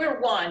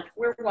 We're one.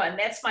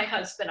 That's my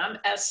husband. I'm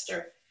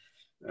Esther.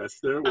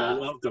 Esther,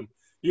 well, welcome.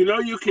 You know,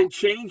 you can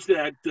change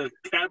that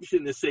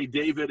caption to say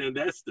David and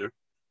Esther.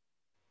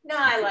 No,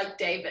 I like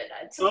David.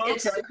 It's good.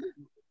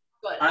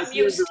 I'm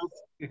used to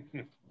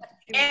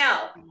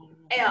El.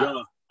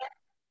 Ja.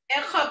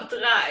 Ich habe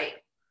 3.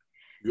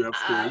 You have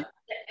 3.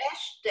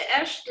 Der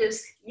erste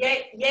ist,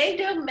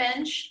 jeder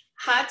Mensch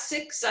hat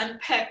sich sein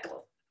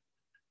Päckl.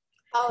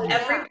 Oh,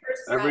 yeah.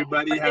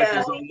 Everybody has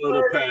his own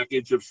little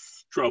package of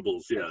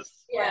troubles,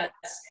 yes. Yes.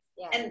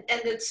 And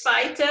the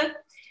zweite,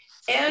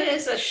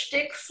 ist ein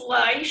Stück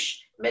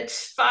Fleisch mit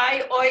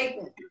 2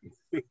 Augen.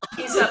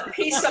 He's a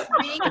piece of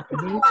meat with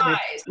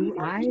 2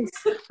 eyes.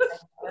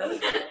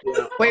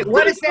 Wait,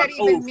 what does that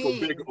even mean?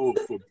 Big O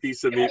for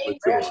piece of meat with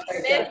 2 eyes.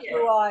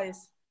 2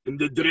 eyes. And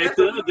the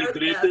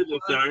the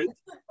third.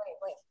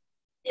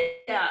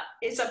 Yeah,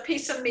 it's a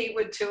piece of meat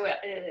with 2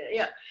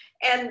 yeah.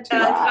 And 3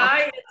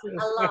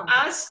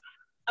 as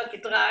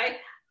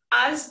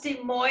die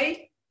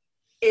Moi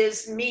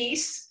is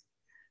mies,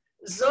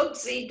 sagt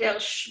sie, der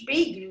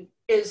Spiegel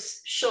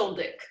is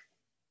schuldig.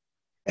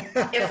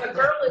 If a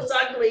girl is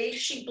ugly,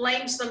 she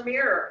blames the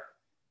mirror.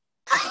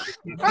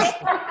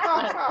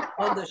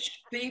 Oh, the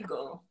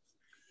Spiegel.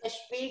 The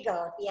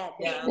Spiegel, yeah.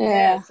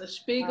 Yes, the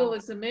Spiegel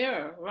is the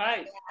mirror,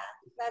 right.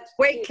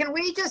 Wait, can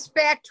we just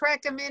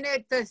backtrack a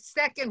minute? The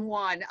second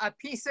one, a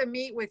piece of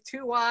meat with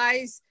 2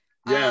 eyes.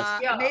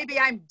 Yes. Maybe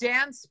I'm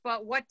dense,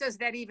 but what does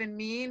that even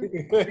mean?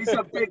 He's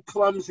a big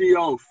clumsy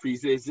oaf.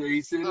 He's a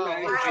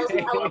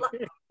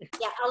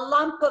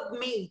lump of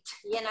meat,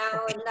 you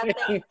know, and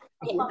nothing.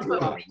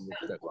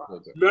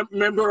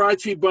 Remember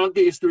Archie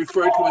Bunker used to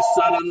refer to his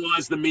son-in-law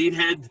as the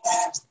meathead?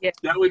 Yeah.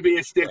 That would be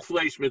a stick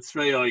fleisch mit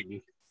 2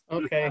 Augen.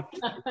 Okay.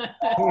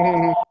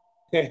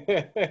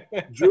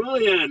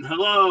 Julian,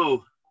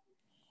 hello.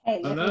 Hey,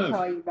 let Hello. me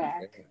call you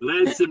back.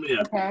 Listen,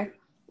 Okay.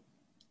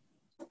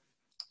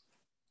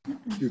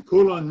 You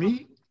call on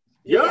me?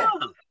 Yeah.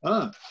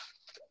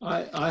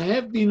 I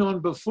have been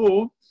on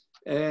before.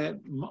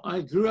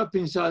 I grew up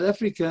in South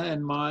Africa,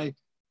 and my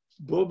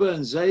Boba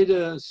and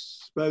Zayda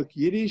spoke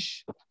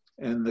Yiddish,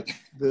 and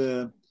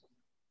the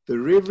the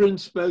Reverend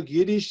spoke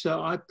Yiddish,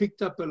 so I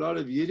picked up a lot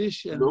of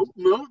Yiddish. And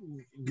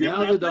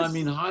now that I'm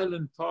in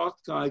Highland Park,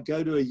 I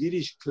go to a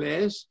Yiddish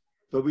class,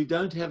 but we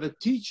don't have a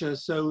teacher,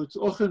 so it's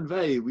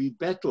Ochenwei, we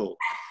battle.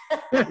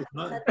 It's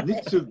not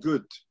so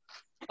good.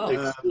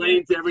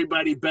 Explain to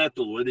everybody,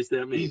 battle. What does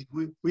that mean?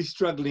 We're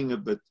struggling a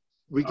bit.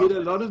 We get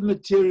a lot of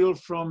material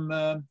from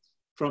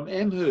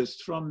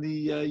Amherst, from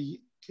the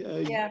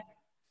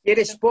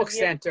Yiddish Book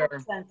Center.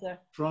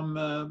 From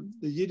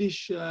the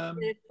Yiddish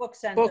Book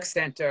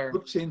Center.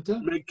 Book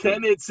Center. We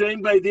can it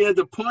sing by the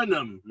other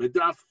ponem. We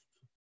darf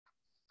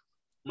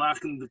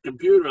machen the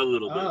computer a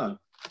little bit.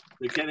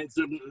 We can it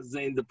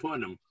sing the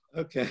ponem.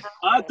 Okay.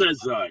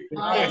 Atazai.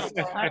 Noch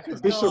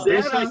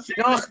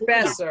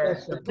besser.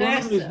 The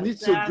poem is not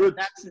so good.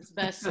 That's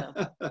besser.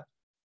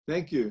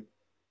 Thank you.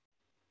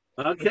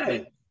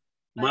 Okay.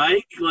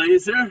 Mike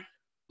Glazer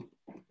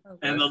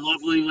and the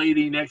lovely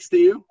lady next to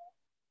you.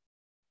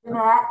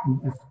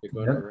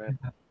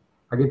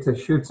 I get to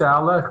shoot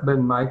alle. Ik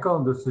ben Michael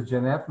en dus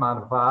Jeanette,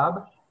 mijn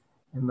vader.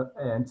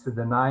 En ze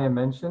de Naya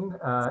mentioned,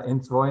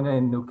 in wonen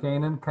in New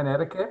Canaan,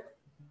 Connecticut.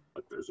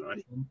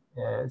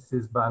 Ze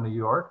is bij New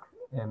York.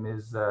 En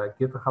is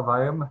Gitte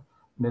Havayim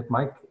met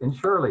Mike and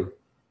Shirley.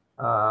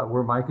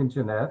 We're Mike and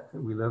Jeanette.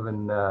 We live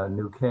in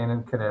New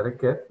Canaan,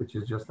 Connecticut, which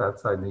is just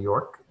outside New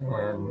York.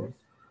 And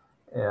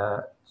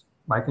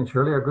Mike and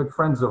Shirley are good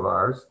friends of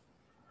ours.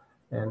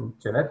 And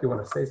Jeanette, you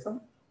want to say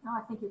something? No,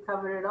 I think you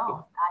covered it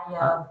all.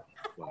 I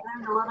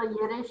learned a little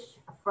Yiddish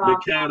from...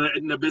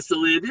 Een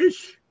bissel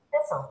Yiddish?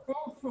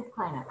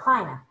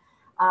 Kleine.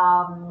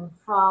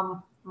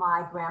 From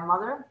my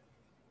grandmother.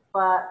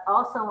 But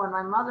also when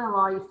my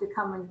mother-in-law used to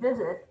come and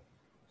visit,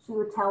 she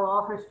would tell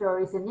all her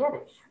stories in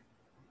Yiddish.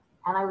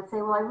 And I would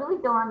say, well, I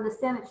really don't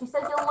understand it. She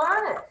said, you'll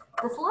learn it.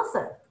 Just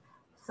listen.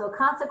 So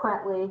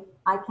consequently,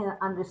 I can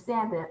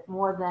understand it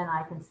more than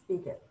I can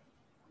speak it.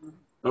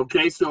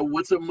 Okay, so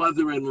what's a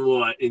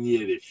mother-in-law in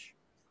Yiddish?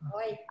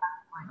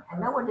 I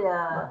know what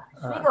the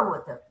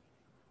Schwiegermutter.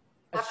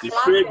 The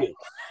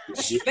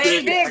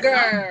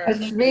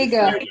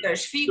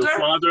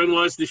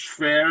father-in-law is the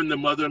Schwer and the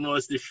mother-in-law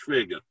is the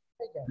Schwieger.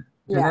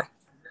 Yeah.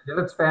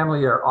 Janette's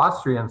family are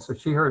Austrian, so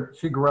she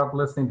grew up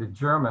listening to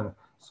German,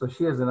 so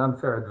she has an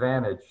unfair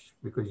advantage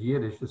because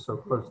Yiddish is so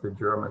close to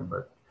German.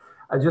 But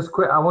I just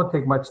quit. I won't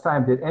take much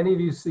time. Did any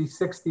of you see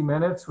 60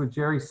 Minutes with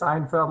Jerry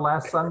Seinfeld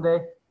last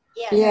Sunday?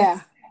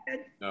 Yeah.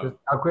 No.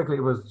 How quickly,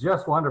 it was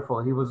just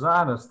wonderful. He was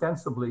on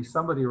ostensibly,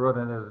 somebody wrote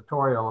an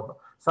editorial,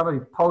 somebody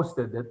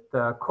posted that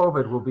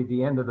COVID will be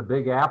the end of the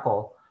Big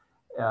Apple,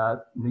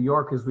 New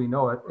York as we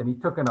know it, and he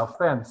took an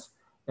offense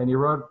and he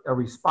wrote a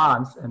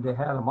response and they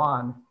had him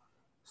on.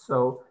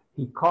 So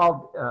he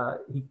called,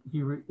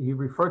 he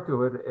referred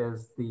to it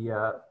as he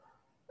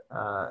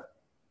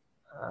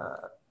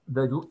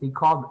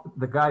called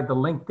the guy the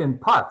LinkedIn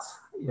putz,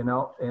 you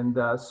know, and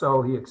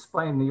so he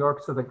explained New York.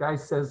 So the guy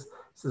says,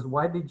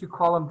 why did you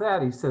call him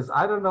that? He says,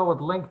 I don't know what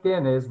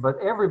LinkedIn is, but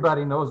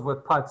everybody knows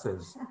what putz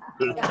is.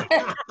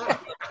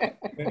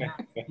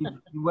 he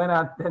went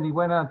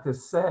on to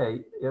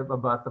say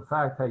about the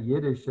fact how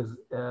Yiddish is,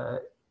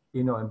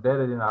 you know,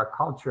 embedded in our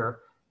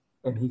culture.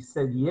 And he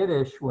said,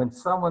 Yiddish, when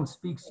someone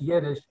speaks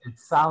Yiddish, it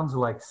sounds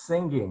like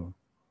singing.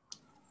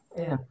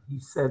 And he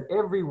said,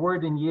 every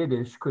word in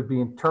Yiddish could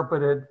be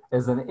interpreted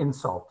as an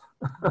insult.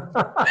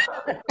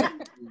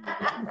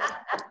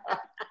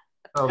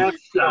 So,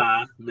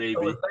 maybe.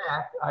 So with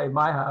that,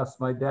 my house,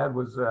 my dad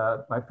was,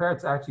 my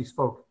parents actually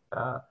spoke,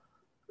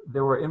 they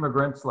were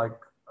immigrants like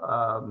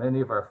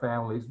many of our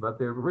families, but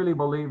they really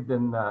believed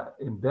in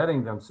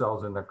embedding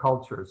themselves in the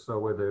culture. So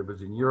whether it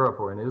was in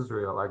Europe or in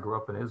Israel, I grew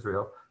up in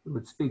Israel, we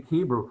would speak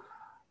Hebrew.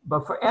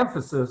 But for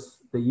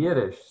emphasis, the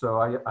Yiddish. So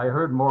I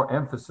heard more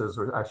emphasis,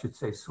 or I should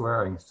say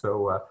swearing.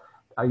 So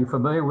are you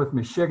familiar with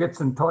Mishigitz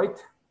and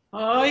Toit?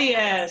 Oh,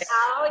 yes.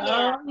 Oh,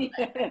 yeah. Oh,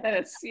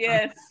 yes,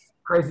 yes.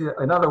 Crazy.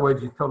 In other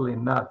words, you're totally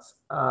nuts.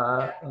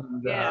 I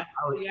Yeah.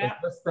 was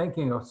just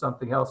thinking of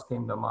something else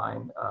came to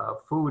mind.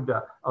 Food,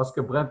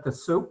 ausgebrannte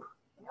soup.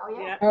 Oh,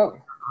 yeah. Oh.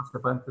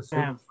 Ausgebrannte soup.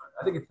 Yeah.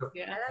 I think it's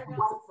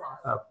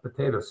a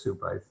potato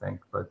soup, I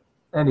think. But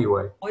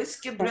anyway.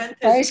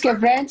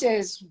 Oisgebrannt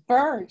is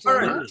burnt.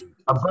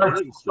 A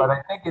burnt, but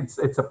I think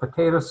it's a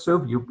potato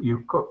soup.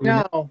 You cook.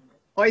 No,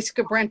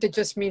 oisgebrannt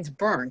just means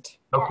burnt.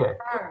 Okay.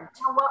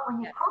 You know what,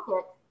 when you cook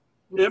it,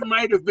 It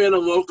might have been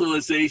a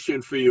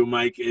localization for you,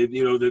 Mike.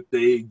 You know that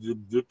the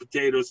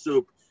potato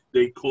soup,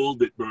 they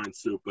called it burnt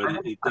soup, but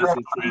it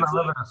doesn't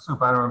translate.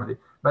 Soup, I don't remember.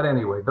 But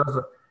anyway, those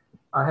are.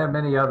 I have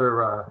many other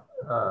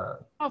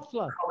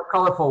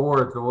colorful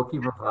words, but we'll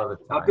keep them for other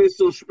time. A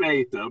bissel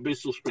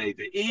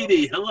später.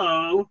 Edie,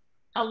 hello.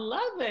 Hello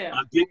there.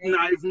 Guten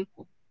Abend.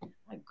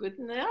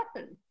 Guten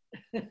Abend.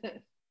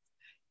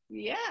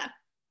 Yeah.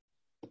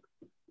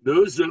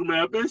 Du, sag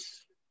mal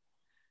etwas.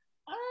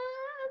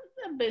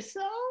 Ein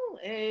bisschen.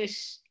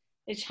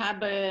 Ich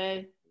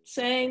habe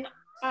 10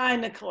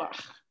 O'clock.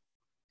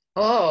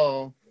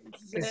 Oh.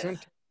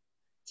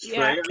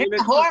 Yeah.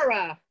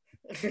 Horror.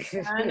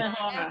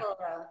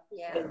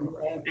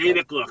 8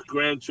 o'clock,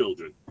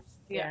 grandchildren.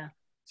 Yeah.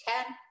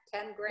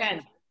 10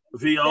 grand.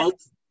 Wie old?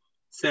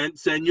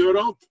 Senor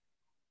old?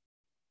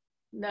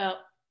 No.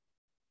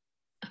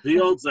 Wie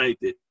old seid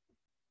ihr?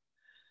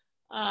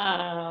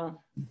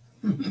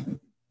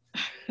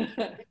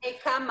 Hey,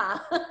 come on.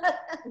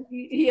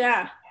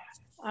 Yeah.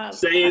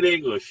 Say in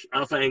English,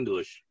 auf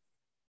English.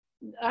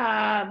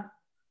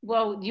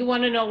 Well, you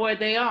want to know where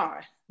they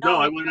are? No,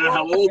 I want to know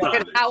how old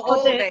are they? How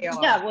old they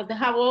are. Yeah, well,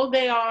 how old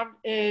they are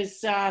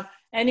is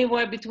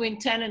anywhere between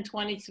 10 and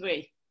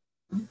 23.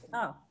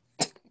 Oh.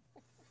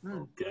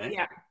 Okay.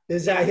 Yeah. And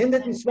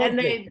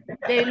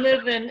they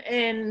live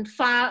in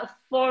 4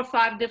 or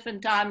 5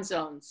 different time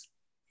zones.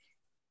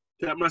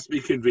 That must be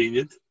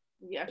convenient.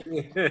 Yeah.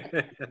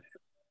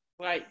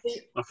 Right.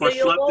 If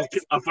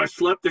I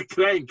slept a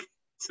crank.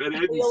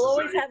 You'll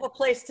always have a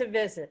place to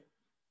visit.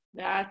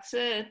 That's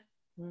it.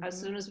 As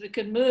soon as we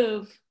could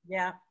move.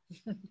 Yeah.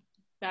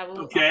 That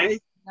will okay.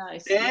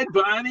 Nice. Ed,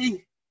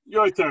 Bonnie,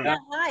 your turn.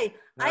 Hi.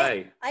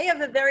 I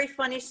have a very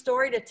funny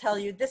story to tell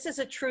you. This is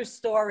a true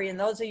story, and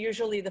those are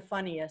usually the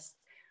funniest.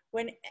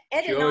 When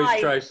Ed She and always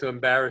I tries to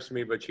embarrass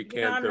me, but she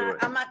can't do it.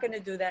 I'm not going to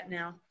do that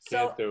now.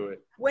 Can't do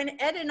it. When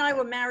Ed and I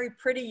were married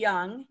pretty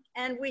young,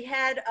 and we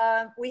had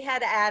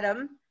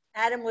Adam.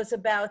 Adam was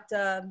about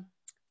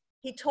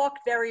he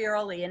talked very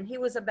early, and he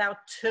was about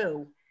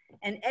 2.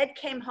 And Ed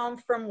came home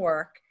from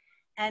work,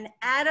 and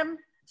Adam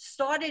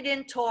started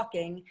in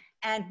talking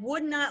and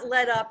would not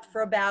let up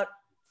for about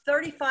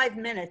 35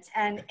 minutes.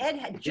 And Ed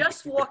had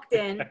just walked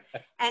in,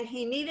 and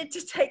he needed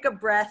to take a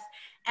breath.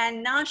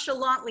 And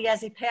nonchalantly, as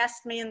he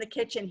passed me in the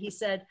kitchen, he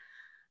said,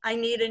 "I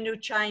need a new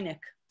Chinik."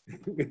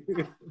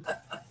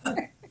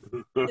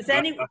 Does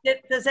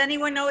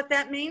anyone know what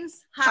that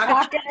means?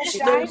 I'm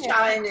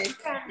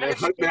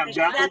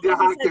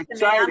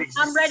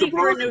ready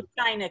for a new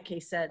Chinik, he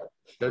said.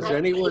 Does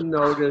anyone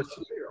notice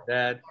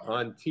that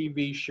on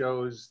TV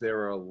shows there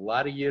are a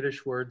lot of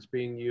Yiddish words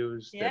being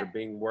used that are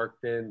being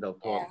worked in? They'll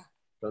talk.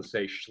 They'll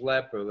say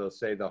schlep, or they'll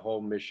say the whole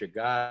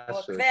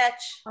mishigas. Or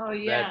kvetch. Oh,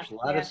 yeah. A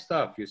lot of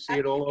stuff. You see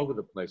it all over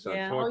the place on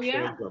talk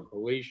shows, on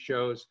police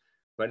shows.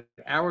 But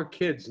our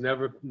kids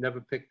never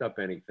picked up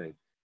anything.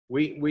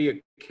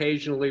 We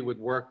occasionally would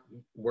work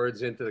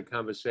words into the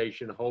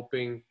conversation,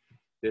 hoping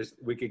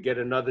we could get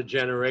another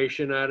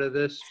generation out of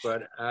this.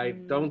 But I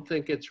don't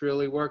think it's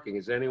really working.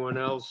 Is anyone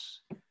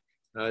else?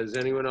 No,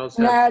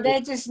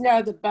 they just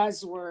know the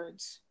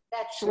buzzwords.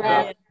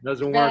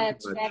 Doesn't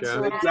work much.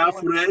 Met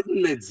darf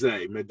reden mit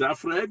sie. Met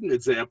darf reden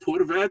mit sie. A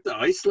poor Wörter.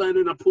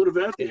 Iceland a poor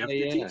Wörter. You have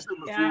to teach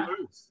them a few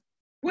words.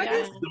 What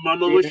is the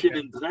mama wishing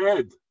in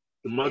dread?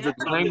 The mother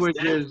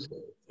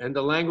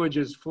the language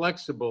is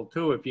flexible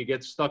too. If you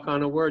get stuck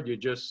on a word, you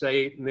just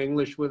say it in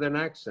English with an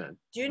accent.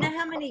 Do you know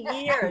how many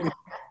years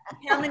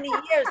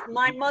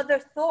my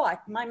mother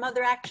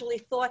actually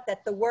thought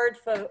that the word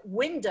for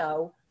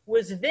window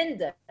was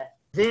vinda.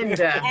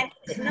 Vinda. And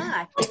it's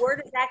not. The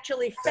word is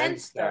actually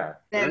fenster.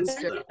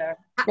 Fenster.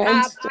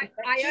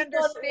 I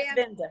understand.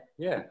 Vinda.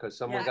 Yeah, because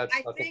someone got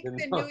stuck. I think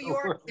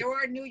there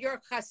are New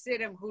York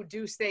Hasidim who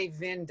do say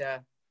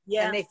vinda.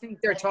 Yeah. And they think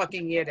they're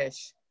talking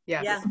Yiddish.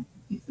 Yes. Yeah.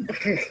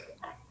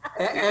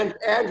 And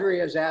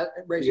Andrea's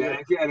raising her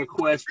hand. Yeah, I had a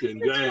question.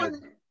 Go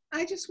ahead.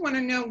 I just want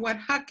to know what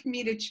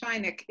Hakmita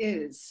Chinik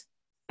is.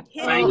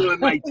 Banging on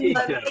my tea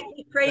kettle.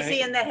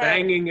 Crazy in the head.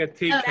 Banging a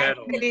tea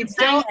kettle.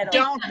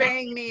 Don't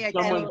bang me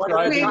again. Wait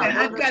a minute,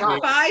 I've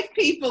got 5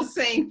 people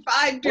saying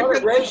 5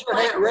 different things.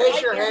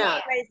 Raise your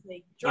hand.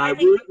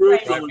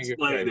 Ruth will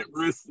explain it.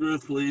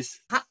 Ruth,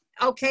 please.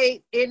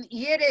 Okay, in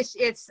Yiddish,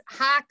 it's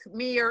hak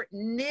mir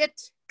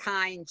nit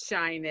kein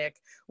Chinik,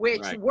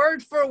 which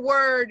word for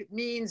word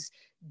means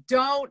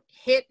don't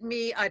hit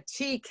me a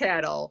tea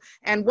kettle.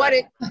 And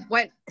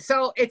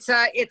so it's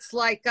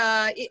like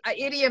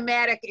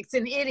idiomatic, it's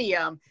an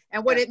idiom.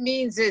 And what it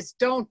means is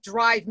don't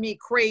drive me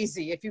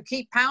crazy. If you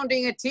keep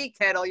pounding a tea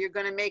kettle, you're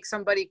going to make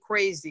somebody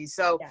crazy.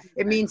 So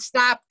it means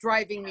stop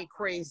driving me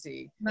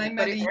crazy.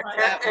 Anna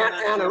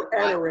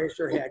raised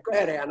her hand. Go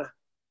ahead, Anna.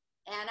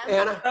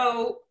 Anna.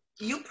 So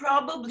you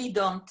probably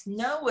don't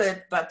know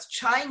it, but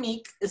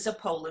Chinik is a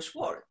Polish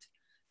word.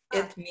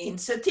 It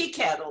means a tea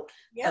kettle.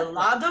 A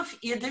lot of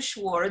Yiddish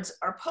words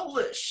are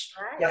Polish,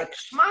 like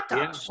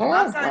shmata.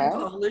 Shmata in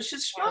Polish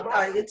is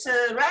shmata. It's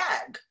a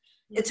rag.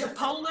 It's a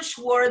Polish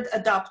word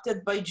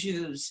adopted by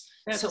Jews.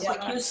 So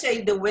like you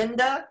say, the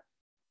window,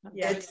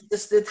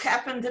 it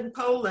happened in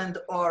Poland,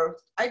 or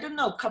I don't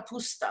know,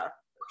 kapusta.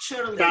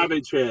 Surely.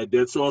 Cabbage head.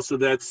 That's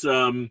it's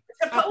a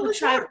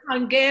Polish word.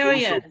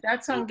 Hungarian.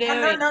 That's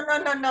Hungarian.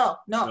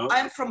 No.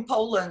 I'm from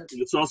Poland.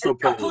 It's also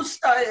Polish.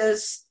 Kapusta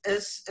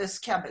is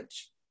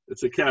cabbage.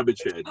 It's a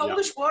cabbage head.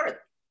 Polish word.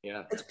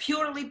 Yeah. It's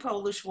purely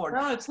Polish word.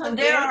 No, it's and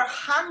there are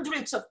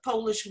hundreds of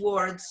Polish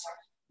words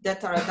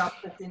that are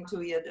adopted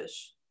into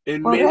Yiddish.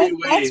 In many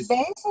ways. That's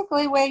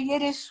basically where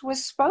Yiddish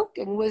was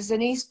spoken, was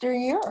in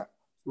Eastern Europe.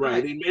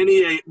 Right. In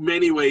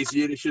many ways,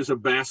 Yiddish is a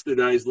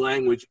bastardized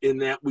language in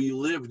that we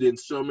lived in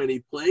so many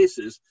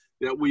places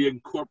that we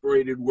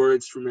incorporated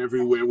words from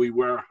everywhere we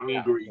were.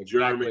 Hungary,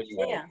 Germany.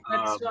 Yeah,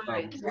 that's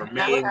right.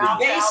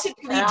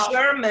 Basically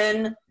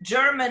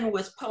German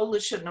with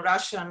Polish and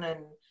Russian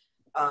and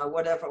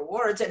whatever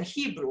words, and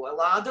Hebrew, a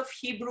lot of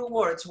Hebrew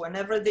words.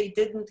 Whenever they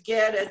didn't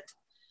get it,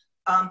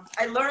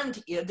 I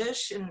learned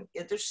Yiddish in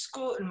Yiddish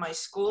school, in my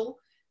school,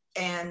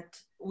 and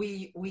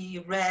we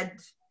read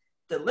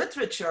the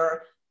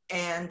literature,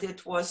 and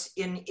it was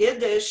in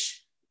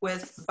Yiddish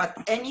but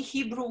any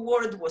Hebrew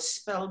word was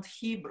spelled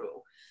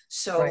Hebrew.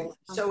 So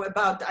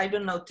about, I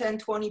don't know,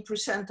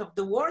 10-20% of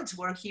the words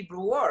were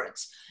Hebrew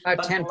words,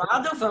 but a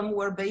lot of them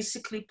were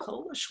basically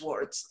Polish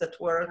words that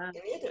were in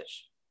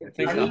Yiddish.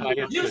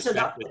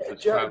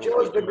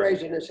 Joe's been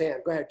raising his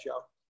hand. Go ahead,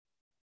 Joe.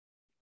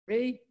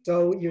 Me?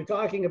 So you're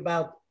talking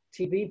about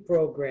TV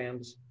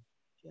programs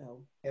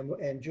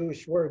and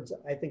Jewish words.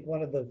 I think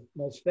one of the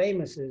most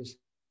famous is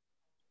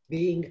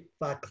being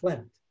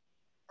verklempt.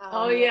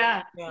 Oh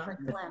yeah.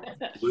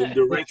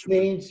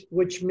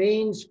 Which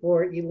means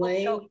for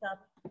Elaine,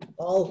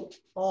 all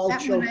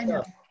choked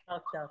up.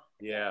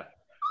 Yeah.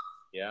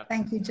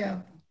 Thank you,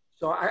 Joe.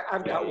 So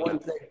I've got one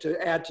thing to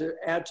add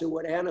to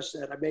what Anna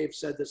said. I may have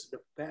said this in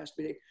the past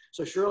meeting.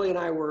 So Shirley and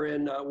I were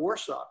in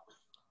Warsaw,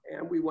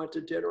 and we went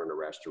to dinner in a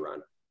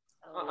restaurant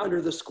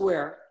under the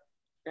square,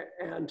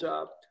 and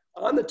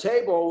on the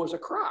table was a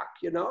crock,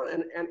 and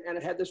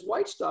it had this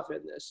white stuff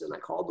in this. And I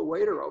called the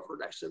waiter over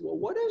and I said, well,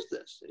 what is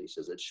this? And he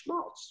says, it's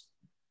schmaltz.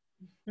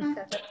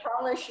 Because the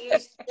Polish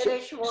used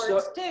Yiddish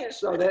words too.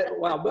 So that,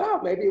 well,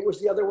 maybe it was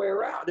the other way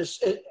around.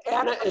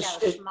 Anna,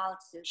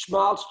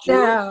 schmaltz Jewish?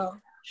 No.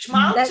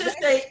 Schmaltz is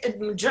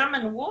a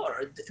German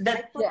word.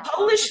 The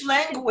Polish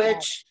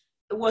language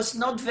was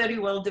not very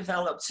well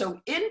developed.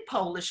 So in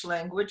Polish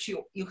language,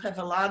 you have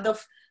a lot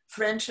of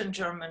French and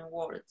German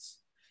words.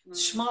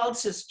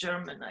 Schmaltz is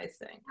German, I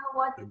think. You know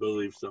what? I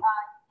believe so.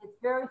 It's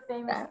very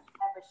famous to have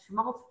a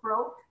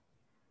schmaltzbrot.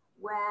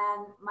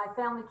 When my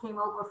family came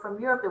over from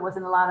Europe, there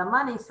wasn't a lot of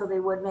money, so they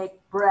would make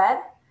bread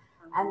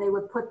and they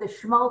would put the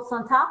schmaltz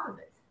on top of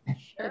it.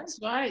 That's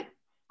right.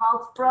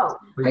 Schmaltzbrot.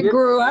 I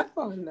grew up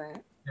on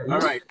that. All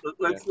right,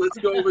 let's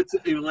go over to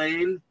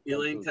Elaine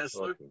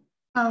Kessler.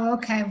 Oh,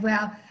 okay.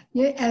 Well,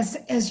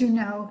 as you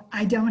know,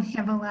 I don't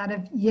have a lot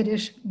of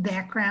Yiddish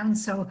background.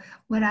 So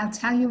what I'll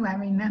tell you I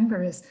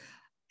remember is,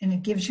 and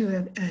it gives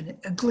you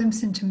a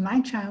glimpse into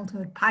my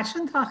childhood,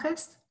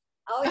 Patschentachis.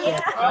 Oh,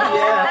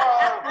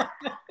 yeah.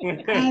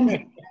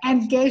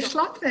 and Gay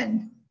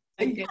Schlafen.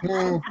 Yeah.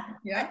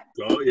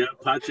 Oh, yeah,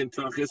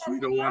 Patschentachis. We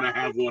don't want to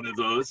have one of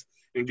those.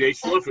 And Gay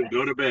Schlafen,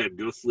 go to bed,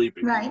 go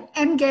sleeping. Right,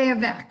 and Gay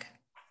Avec.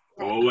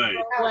 Go away.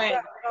 Go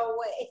away.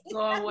 Go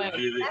away.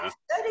 That's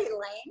good,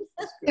 Elaine.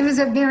 It was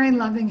a very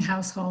loving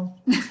household.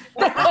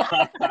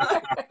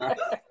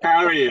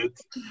 Harriet.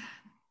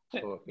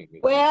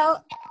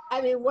 Well,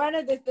 I mean, one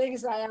of the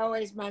things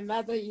my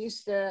mother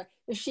used to,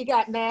 if she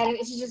got mad,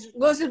 she just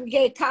wasn't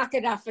gay cock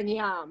enough and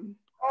yum.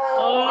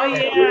 Oh,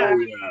 yeah. I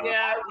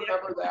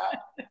remember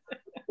that.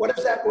 What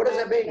does that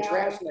mean?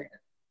 Translated.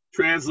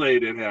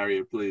 Translate it,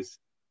 Harriet, please.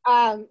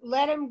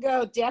 Let him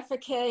go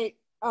defecate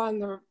on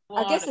the,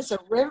 I guess it's a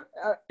river.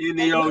 In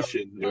the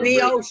ocean. In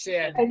the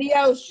ocean. In the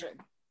ocean.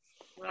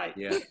 Right.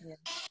 Yeah.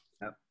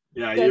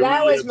 Yeah. So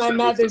that was my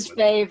mother's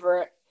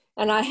favorite.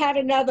 And I had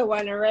another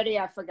one already,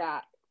 I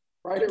forgot.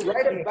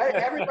 Everybody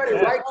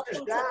write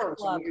this down.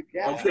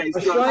 Okay,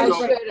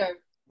 so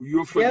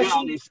you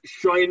forgot it's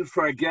Schoen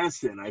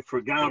vergessen. I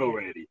forgot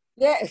already.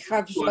 Yeah,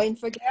 I'm Schoen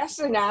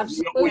vergessen,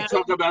 absolutely. We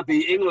talk about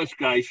the English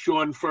guy,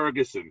 Sean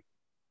Ferguson.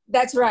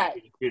 That's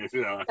right. That's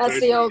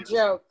the old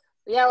joke.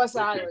 The Ellis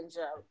Island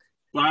joke.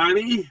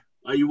 Bonnie,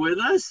 are you with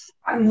us?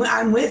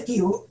 I'm with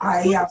you.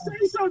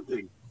 Say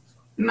something.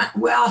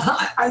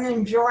 I'm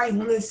enjoying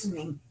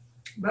listening,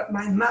 but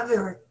my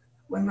mother,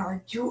 when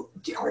our two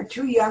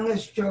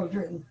youngest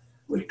children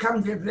would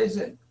come to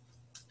visit,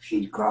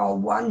 she'd call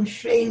one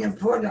Shane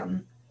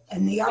Puddum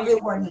and the other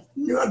one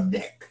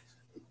Nudnik.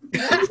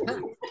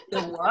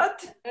 The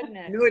what?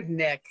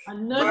 Nudnik.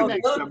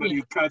 Somebody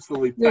who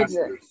constantly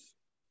pesters.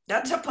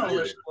 That's a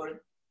Polish word.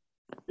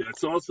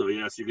 That's also,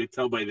 yes, you can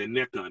tell by the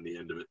nick on the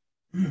end of it.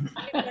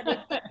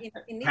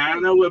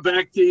 Hannah, we're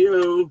back to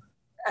you.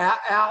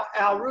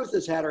 Al Ruth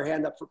has had her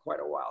hand up for quite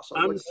a while. So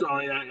I'm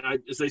sorry.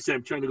 As I said,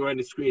 I'm trying to go ahead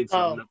the screen. So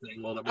I'm not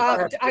paying all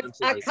that.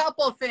 A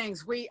couple of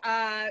things.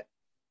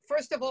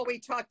 First of all, we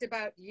talked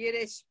about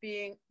Yiddish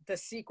being the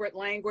secret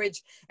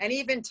language. And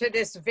even to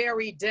this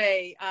very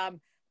day,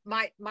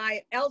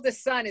 my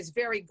eldest son is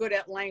very good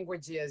at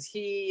languages.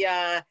 He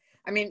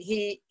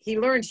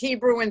learned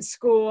Hebrew in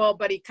school,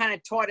 but he kind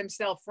of taught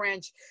himself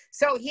French.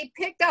 So he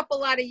picked up a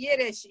lot of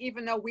Yiddish,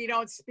 even though we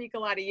don't speak a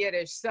lot of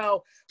Yiddish.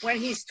 So when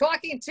he's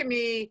talking to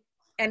me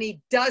and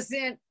he's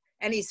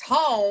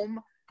home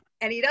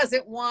and he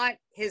doesn't want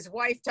his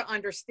wife to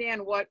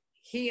understand what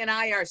he and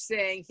I are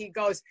saying, he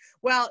goes,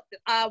 well,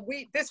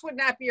 this would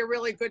not be a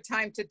really good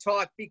time to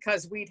talk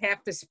because we'd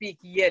have to speak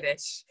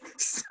Yiddish.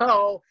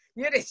 So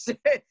Yiddish,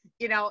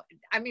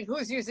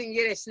 who's using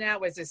Yiddish now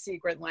as a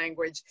secret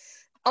language?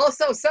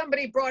 Also,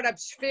 somebody brought up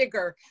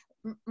Schwiger.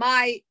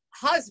 My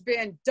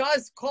husband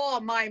does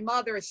call my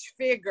mother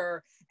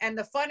Schwiger. And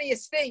the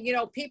funniest thing,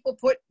 people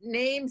put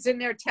names in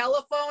their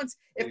telephones.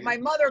 If my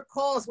mother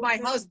calls my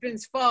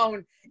husband's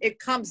phone, it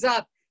comes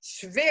up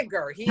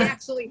Schwigger. He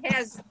actually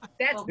has,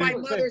 that's my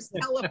mother's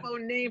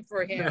telephone name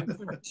for him,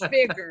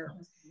 Schwigger.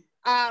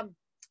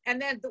 And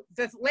then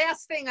the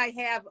last thing I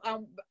have,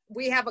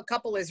 we have a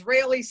couple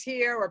Israelis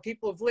here or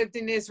people who've lived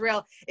in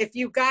Israel. If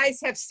you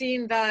guys have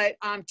seen the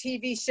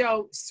TV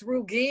show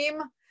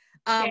Srugim,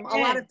 a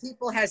lot of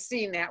people have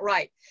seen that,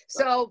 right?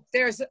 So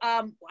there's,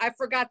 I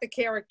forgot the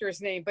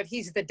character's name, but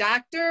he's the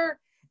doctor,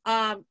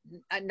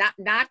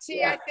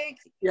 Nazi, I think.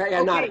 Yeah,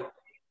 okay. Nazi.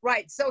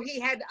 Right. So he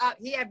had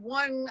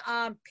one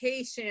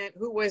patient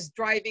who was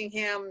driving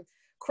him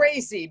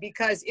crazy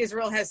because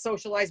Israel has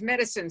socialized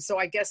medicine. So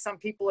I guess some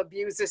people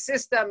abuse the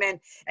system,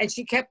 and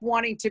she kept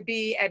wanting to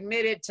be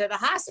admitted to the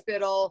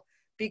hospital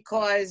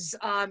because,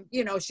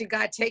 you know, she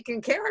got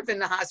taken care of in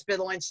the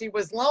hospital and she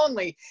was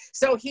lonely.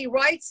 So he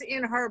writes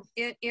in her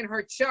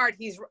chart,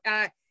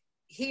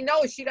 he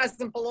knows she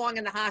doesn't belong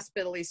in the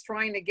hospital. He's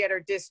trying to get her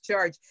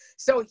discharged.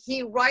 So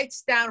he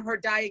writes down her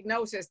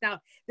diagnosis. Now,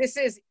 this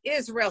is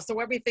Israel, so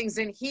everything's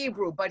in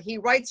Hebrew, but he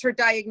writes her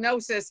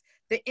diagnosis,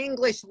 the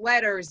English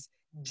letters,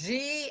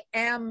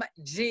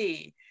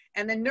 GMG.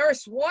 And the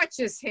nurse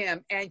watches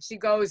him and she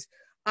goes,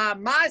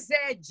 Maze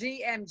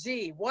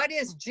GMG. What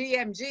is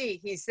GMG?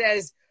 He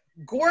says,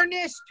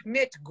 Gornished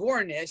mit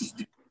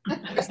Gornished.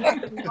 There's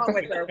nothing wrong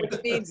with her,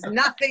 which means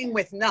nothing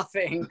with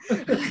nothing.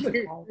 I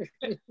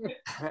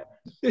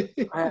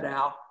had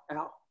Al.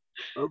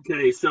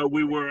 Okay, so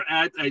we were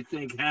at, I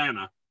think,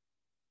 Hannah.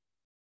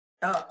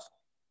 Oh,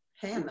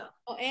 Hannah.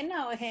 Oh,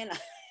 Anna or Hannah?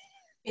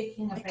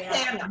 Speaking of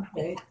Hannah.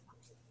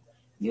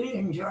 You'd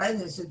enjoy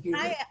this if you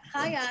Hi,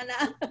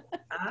 Anna.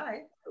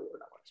 Hi.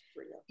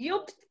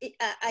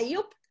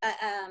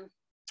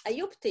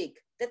 Ayuptik.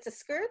 That's a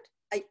skirt?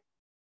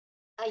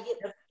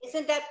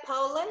 Isn't that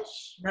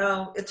Polish?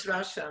 No, it's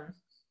Russian.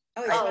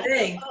 Oh, I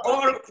think.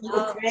 Or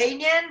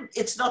Ukrainian.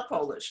 It's not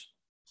Polish.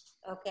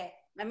 Okay.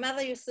 My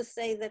mother used to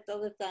say that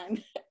all the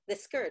time. The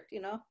skirt, you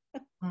know.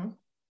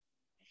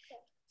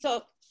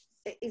 So,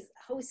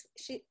 who's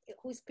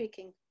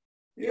speaking?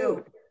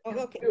 You. Oh,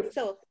 okay.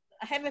 So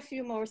I have a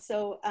few more.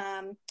 So,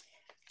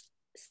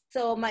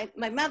 so my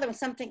mother was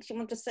something she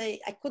wanted to say.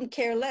 I couldn't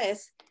care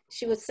less.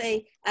 She would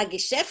say, "A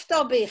Geschäft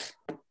ob ich."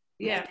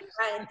 Yeah.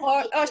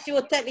 Or she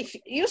would tell if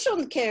you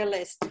shouldn't care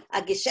less.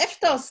 A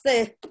Geschäft hast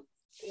du.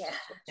 Yeah.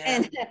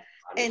 And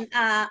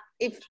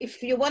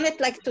if you wanted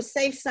like to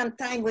save some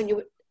time when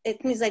you,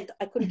 it means I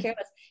couldn't care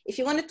less. If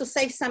you wanted to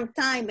save some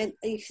time and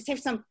you save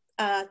some,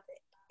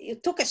 you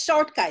took a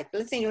shortcut.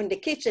 Let's say you're in the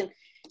kitchen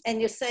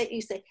and you say,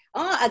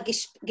 oh, a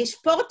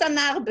gesporten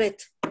Arbeit.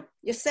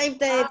 You saved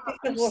the.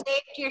 You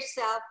saved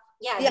yourself.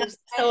 Yeah. Yeah.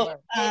 So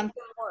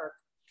work.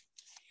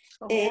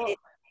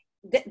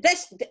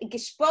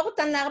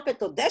 Gesporten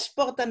Arbeit oder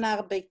Desporten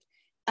Arbeit.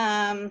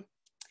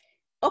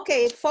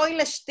 Okay,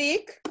 Fäule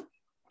Stick.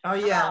 Oh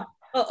yeah.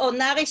 Or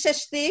narische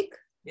Stick.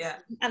 Yeah.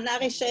 A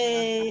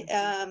narische,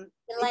 it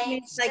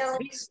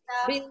means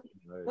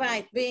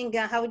like being,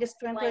 how would you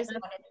translate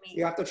it?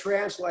 You have to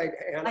translate,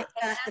 Anna.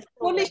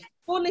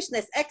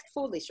 Foolishness, act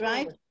foolish,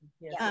 right?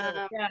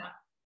 Yeah.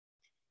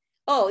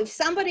 Oh, if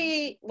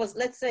somebody was,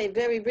 let's say,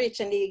 very rich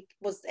and he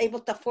was able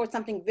to afford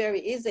something very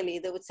easily,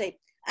 they would say,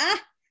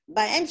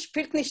 bei ihm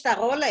spielt nicht a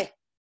Rolle.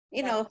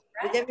 You know,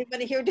 did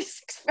everybody hear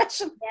this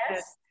expression?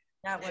 Yes.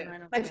 That one, I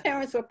know. My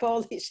parents were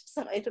Polish,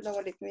 so I don't know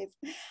what it means.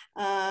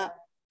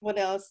 What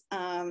else?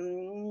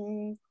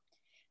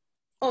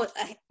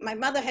 My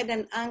mother had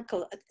an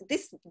uncle.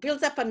 This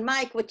builds up on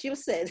Mike, what you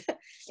said.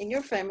 In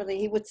your family,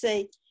 he would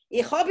say,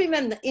 ich hab ihm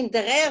in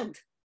der Erd.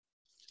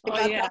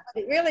 Oh, yeah.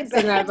 Really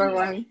bad. Another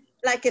one.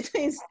 Like it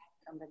means,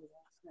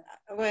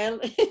 well,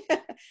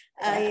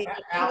 Al,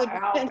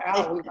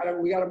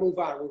 we gotta move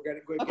on. We're gonna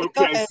go.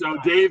 Okay, so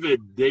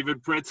David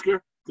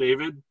Pritzker.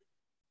 David.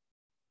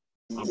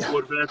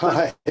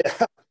 Hi.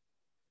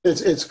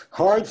 It's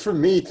hard for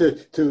me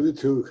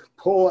to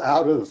pull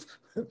out of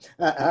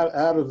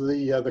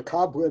the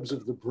cobwebs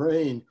of the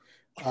brain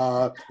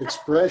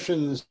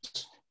expressions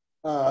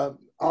on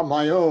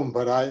my own,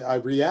 but I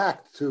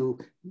react to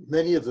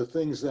many of the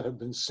things that have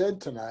been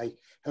said tonight,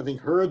 having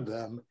heard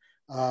them.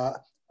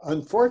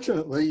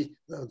 Unfortunately,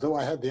 though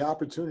I had the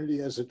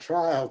opportunity as a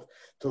child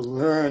to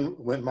learn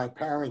when my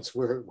parents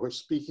were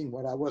speaking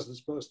what I wasn't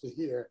supposed to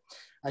hear,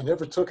 I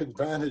never took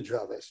advantage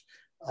of it.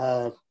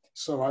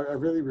 So I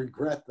really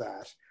regret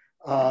that.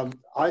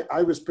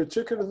 I was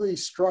particularly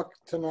struck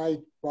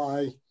tonight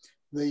by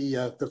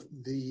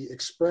the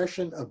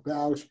expression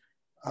about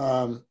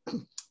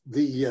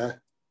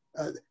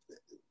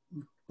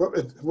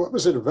what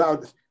was it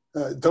about?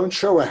 Don't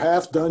show a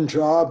half-done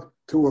job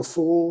to a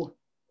fool.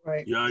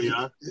 Right.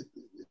 Yeah.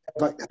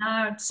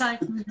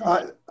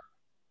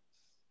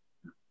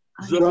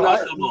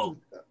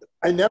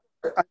 I never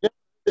did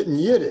in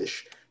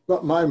Yiddish,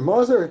 but my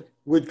mother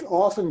would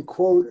often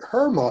quote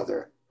her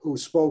mother, who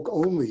spoke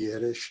only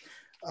Yiddish,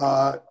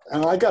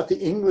 and I got the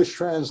English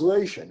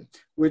translation,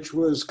 which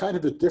was kind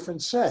of a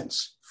different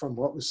sense from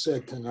what was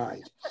said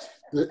tonight.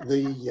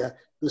 The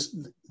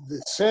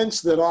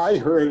sense that I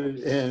heard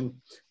it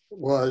in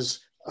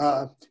was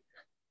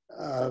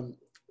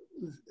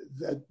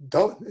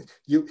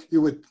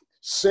you would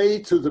say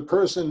to the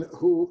person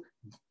who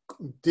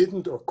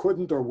didn't or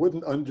couldn't or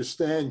wouldn't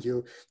understand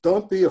you,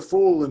 don't be a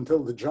fool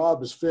until the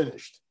job is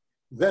finished.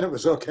 Then it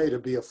was okay to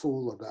be a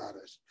fool about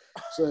it.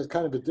 So it's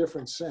kind of a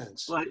different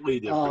sense. Slightly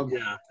different,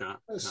 yeah.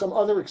 Some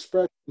other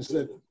expressions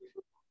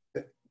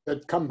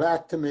that come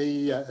back to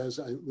me as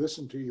I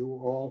listen to you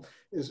all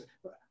is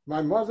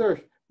my mother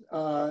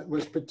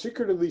was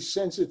particularly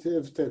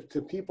sensitive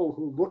to people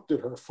who looked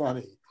at her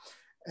funny.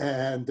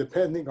 And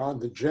depending on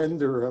the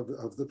gender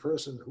of the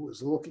person who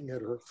was looking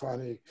at her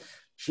funny,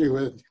 she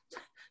would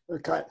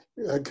kind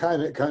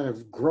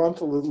of grunt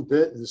a little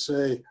bit and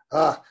say,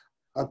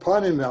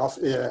 upon him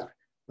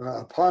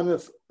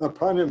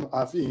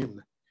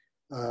afim,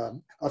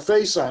 a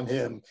face on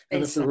him.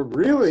 And if they were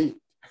really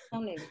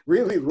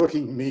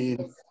looking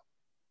mean,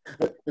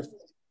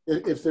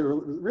 if they were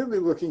really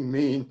looking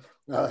mean,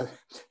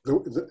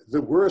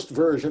 the worst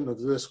version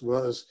of this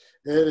was,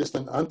 is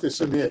an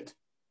antisemit.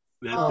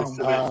 How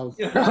about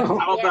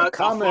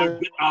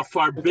a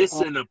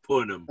farbissen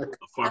upon him? A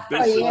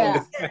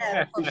farbissen.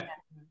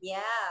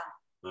 Yeah.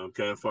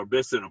 Okay, a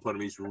farbissen upon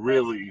him. He's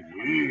really.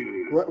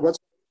 What's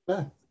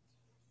that?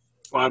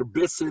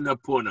 Farbissen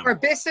upon him.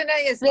 Farbissen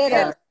is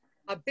bitter.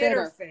 A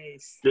bitter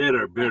face.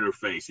 Bitter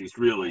face. He's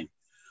really.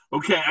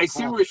 Okay, I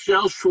see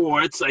Rochelle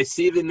Schwartz. I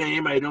see the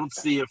name. I don't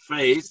see a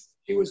face.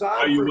 She was on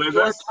Are you for with a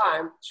short us?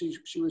 time.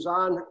 She was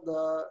on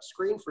the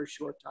screen for a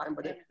short time,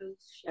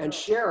 and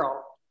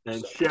Cheryl.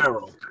 And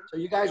Cheryl. So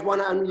you guys want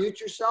to unmute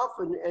yourself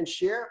and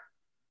share?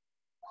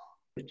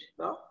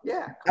 No?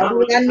 Yeah.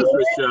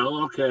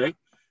 Rochelle, okay.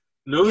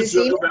 No,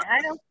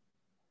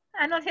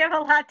 I don't have a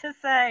lot to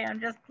say. I'm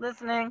just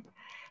listening.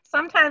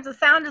 Sometimes the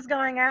sound is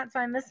going out,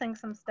 so I'm missing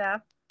some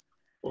stuff.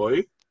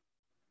 Oi.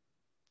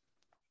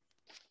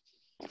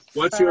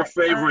 What's your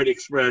favorite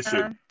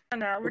expression? I don't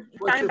know.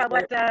 We're talking about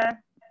what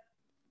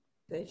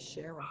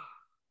Cheryl.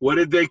 What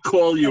did they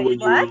call you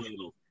when you were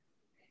little?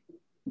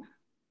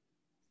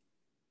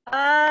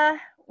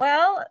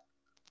 Well,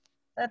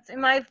 that's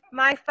my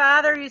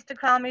father used to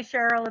call me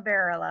Cheryl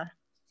Liberala.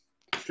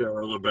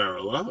 Cheryl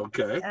Liberala,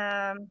 okay.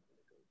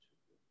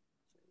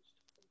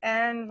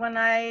 And when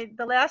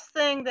the last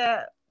thing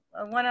that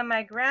one of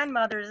my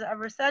grandmothers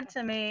ever said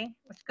to me,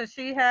 because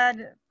she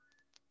had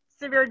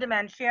severe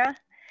dementia,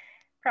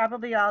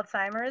 probably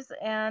Alzheimer's,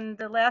 and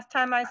the last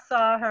time I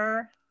saw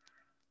her,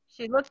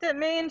 she looked at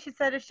me and she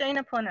said,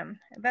 "Ashana Punim."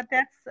 But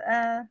that's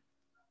a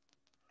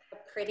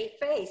pretty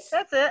face.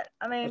 That's it.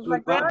 I mean, my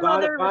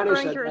grandmother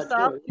referring to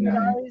herself, she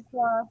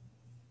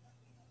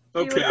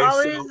would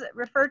always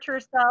refer to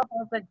herself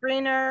as a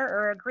greener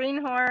or a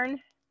greenhorn.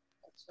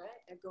 That's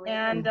right, a greener.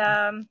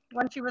 And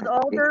when she was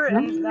older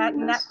and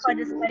not quite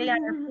as steady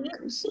on her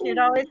feet, she'd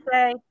always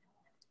say,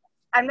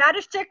 "I'm not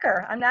a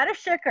shicker. I'm not a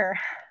shicker.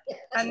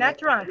 I'm not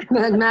drunk."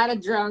 Not a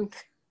drunk.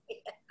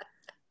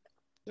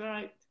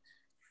 Right.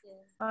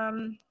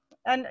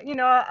 And you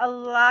know, a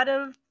lot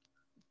of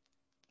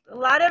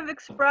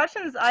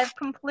expressions I've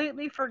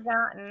completely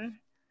forgotten,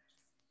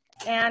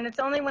 and it's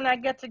only when I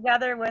get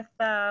together with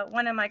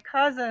one of my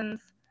cousins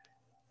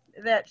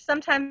that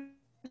sometimes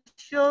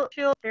she'll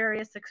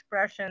various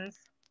expressions,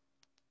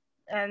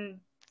 and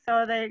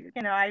so they,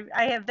 you know,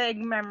 I have vague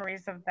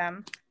memories of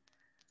them.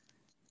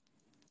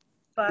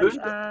 But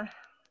I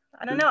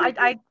don't know.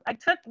 I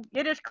took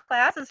Yiddish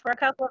classes for a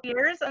couple of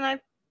years, and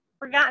I've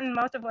forgotten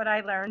most of what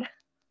I learned,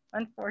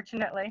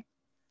 unfortunately.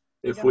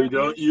 If we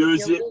don't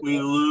use it, we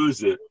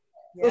lose it.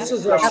 This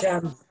is a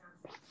sham.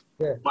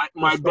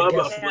 My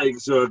Baba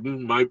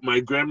Flagzogen, my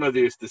grandmother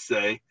used to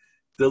say,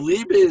 "The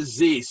Liebe is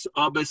Zies,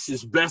 aber es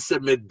ist besser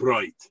mit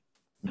Brot."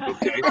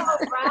 Okay?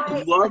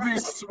 Love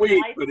is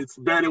sweet, but it's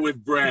better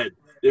with bread.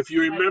 If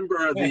you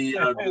remember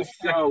the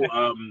show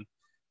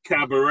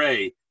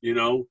Cabaret, you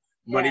know,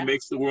 money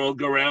makes the world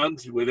go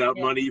round. Without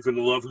money, even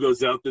love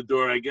goes out the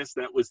door. I guess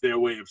that was their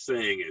way of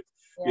saying it.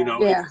 You know,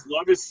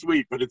 love is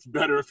sweet, but it's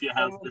better if you're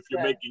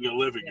making a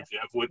living, if you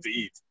have what to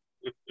eat.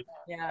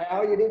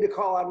 Now you need to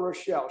call on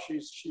Rochelle.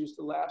 She's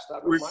the last.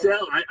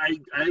 Rochelle,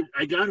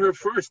 I got her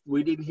first.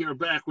 We didn't hear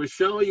back.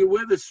 Rochelle, are you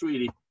with us,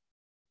 sweetie?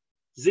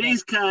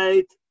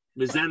 Zieskeit,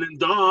 wir sind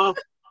da.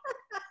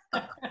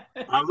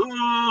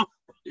 Hallo.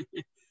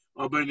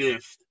 Aber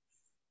nicht.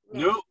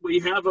 No, we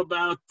have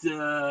about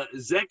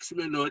 6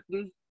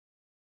 Minuten.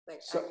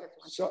 So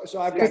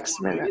I've got 6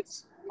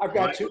 minutes. I've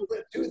got two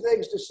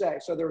things to say.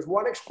 So there's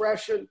one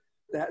expression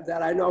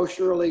that I know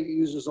Shirley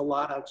uses a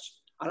lot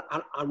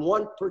on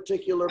one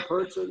particular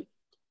person,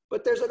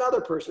 but there's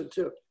another person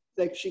too.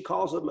 She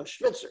calls him a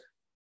schwitzer.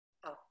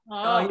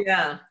 Oh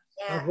yeah.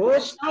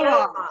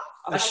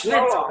 A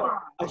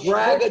show-off.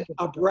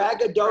 A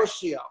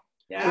braggadocio.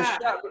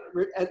 Yeah.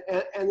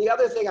 And the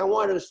other thing I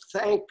wanted to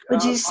thank.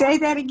 Would you say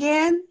that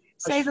again?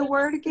 Say the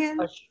word again.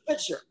 A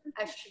schwitzer.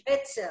 A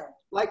schwitzer.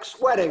 Like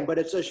sweating, but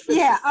it's a schwitzer.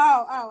 Yeah.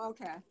 Oh,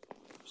 okay.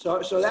 So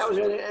that was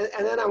it.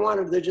 And then I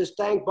wanted to just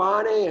thank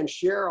Bonnie and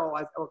Cheryl.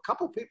 A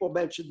couple people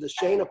mentioned the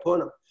Shana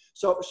Punim.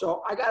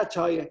 So I got to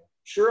tell you,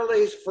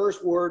 Shirley's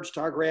first words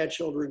to our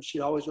grandchildren, she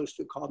always used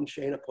to call them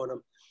Shana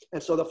Punim.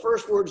 And so the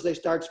first words they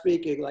start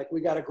speaking, like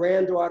we got a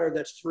granddaughter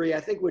that's 3. I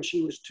think when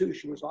she was 2,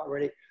 she was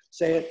already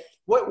saying,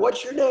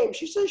 what's your name?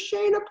 She says,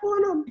 Shana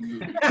Punim.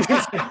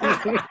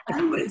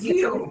 I'm with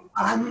you.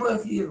 I'm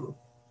with you.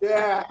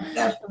 Yeah.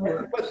 That's the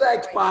word. But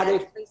thanks,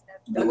 Bonnie.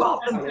 You're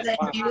welcome.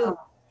 Thank you.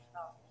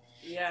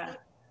 Yeah.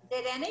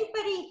 Did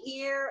anybody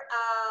hear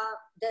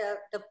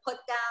the put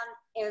down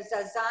is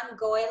Azan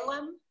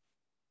Goylem?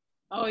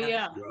 Oh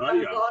yeah.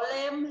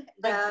 Golem.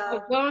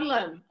 A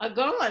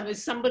golem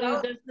is somebody who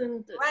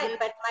doesn't. Right,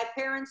 but my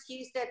parents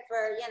used it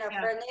for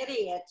for an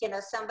idiot,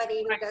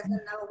 somebody who doesn't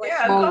know what.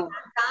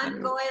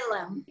 Azan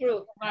Goylem.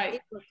 True.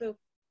 Right.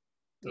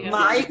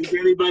 Mike. Did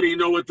anybody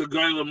know what the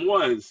Goylem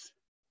was?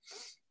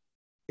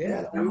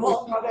 Yeah, we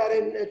saw that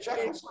in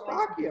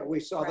Czechoslovakia. We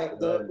saw that.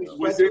 It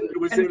was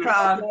in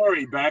a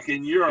story back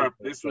in Europe.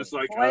 This was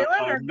like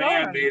a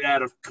man made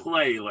out of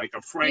clay, like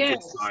a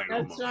Frankenstein.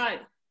 Yes, that's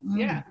right.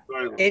 Yeah.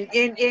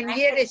 In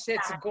Yiddish,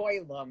 it's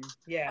goylem.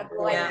 Yeah.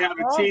 I have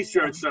a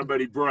T-shirt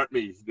somebody brought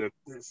me that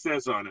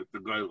says on it the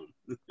goylem.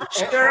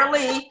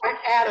 Shirley,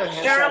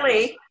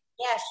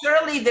 Yes.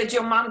 Shirley, did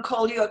your mom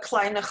call you a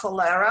kleine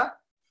cholera?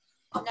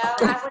 No,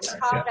 I was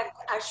called a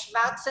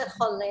schwarze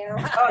cholera.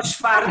 Oh,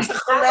 schwarze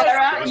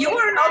cholera. You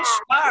were not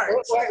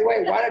schwarz.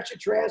 Wait, why don't you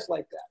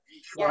translate that?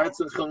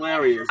 Schwarze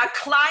hilarious. A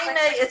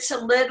kleine, it's a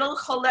little,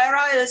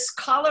 cholera is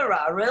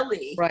cholera,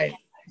 really. Right.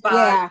 But,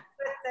 yeah.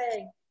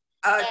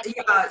 I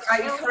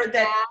heard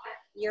that.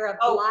 You're a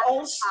black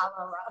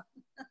cholera.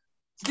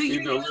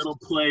 Either a little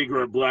plague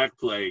or a black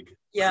plague.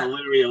 Yeah.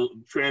 Malaria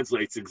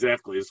translates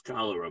exactly as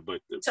cholera,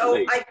 but so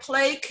I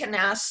play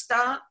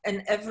canasta,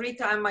 and every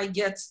time I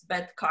get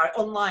bad card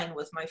online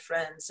with my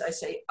friends, I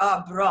say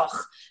broch,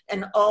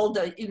 and all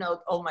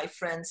my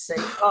friends say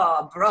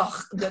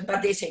broch,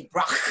 but they say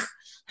brach.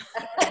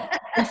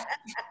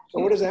 So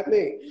what does that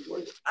mean?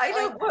 I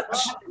don't know.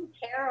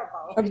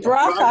 Terrible. A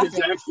brach is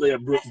actually a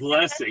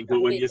blessing,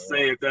 but when you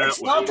say it that it's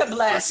way, not a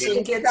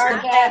blessing. It's a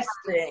bad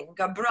thing.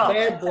 A brach.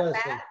 Bad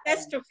blessing.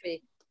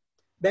 Catastrophe.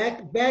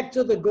 Back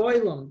to the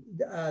Goylem.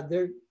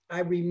 I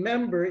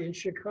remember in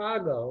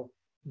Chicago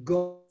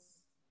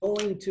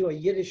going to a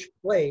Yiddish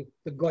play,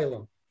 the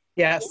Goylem.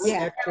 Yes.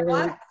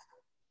 Actually,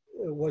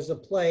 it was a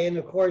play, and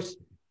of course,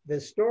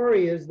 the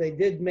story is they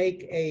did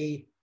make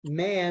a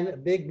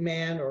big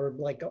man, or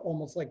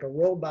almost like a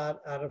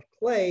robot out of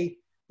clay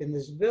in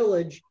this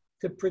village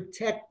to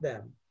protect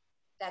them.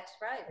 That's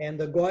right. And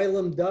the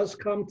Goylem does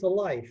come to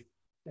life.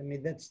 I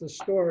mean, that's the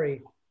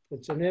story.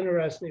 It's an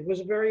interesting, it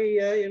was very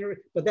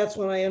interesting, but that's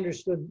when I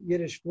understood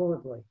Yiddish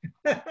fluently.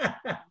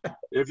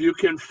 If you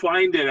can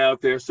find it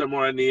out there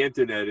somewhere on the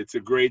internet, it's a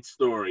great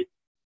story.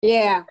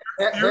 Yeah.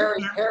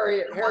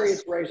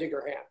 Harriet's raising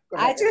her hand.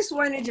 I just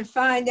wanted to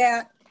find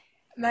out,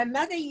 my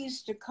mother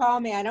used to call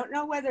me, I don't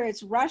know whether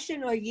it's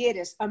Russian or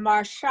Yiddish, a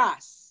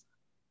marshas.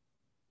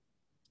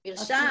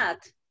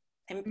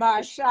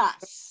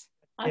 Marshas.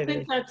 I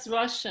think that's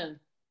Russian.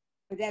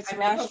 That's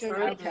Russian,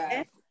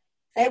 okay.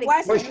 It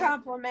wasn't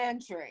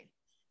complimentary.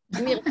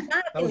 I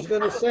was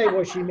going to say,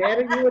 was she mad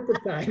at you at the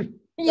time?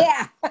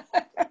 Yeah.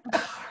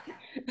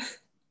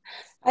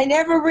 I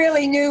never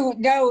really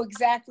know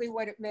exactly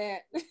what it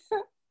meant.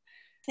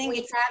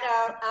 We had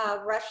a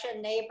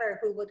Russian neighbor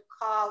who would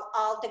call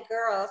all the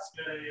girls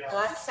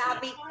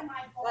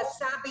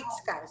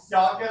Krasavitskas.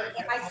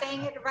 Am I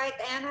saying it right,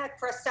 Anna?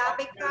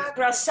 Krasavitsa?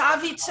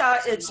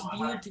 Krasavitsa, it's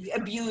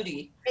a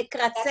beauty.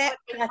 That's what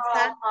they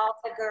call all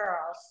the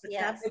girls,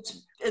 yes.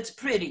 It's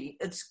pretty.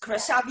 It's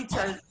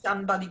Krasavitsa,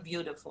 somebody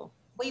beautiful.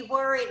 We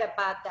worried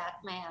about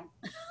that man.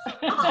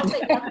 All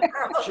the young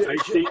girls.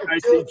 I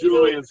see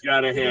Julian's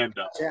got a hand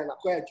up. Yeah,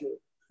 go ahead, Julian.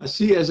 I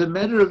see, as a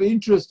matter of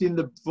interest in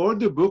the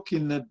Wörter book,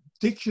 in the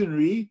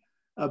dictionary,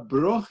 a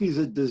broch is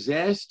a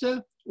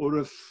disaster or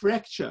a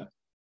fracture.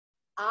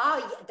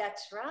 Oh, yeah,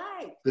 that's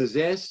right.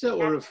 Disaster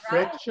or a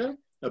fracture,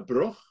 a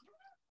broch.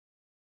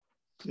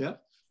 Yeah.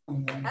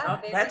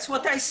 That's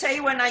what I say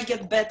when I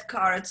get bad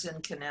cards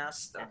in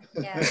canasta.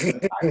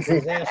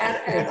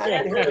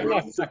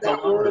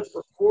 That word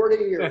for 40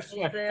 years.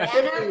 50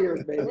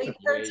 years, baby. We've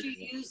heard you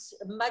use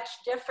much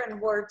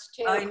different words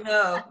too. I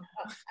know.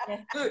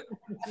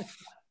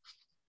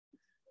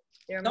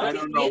 I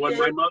don't know. When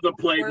my mother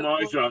played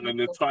mahjong and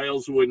the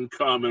tiles wouldn't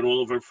come and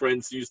all of her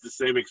friends used the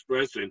same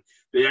expression,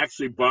 they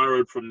actually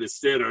borrowed from the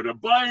sitter to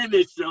buy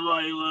the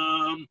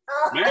Shalaylam,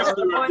 master of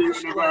the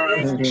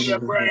universe, the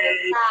brave.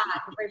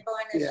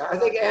 Yeah, I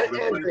think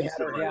Andrea had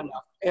her hand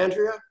up.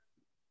 Andrea?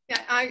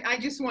 Yeah, I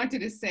just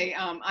wanted to say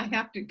I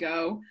have to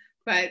go,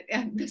 but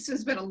this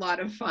has been a lot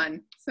of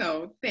fun.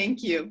 So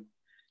thank you.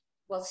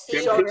 We'll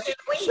see you.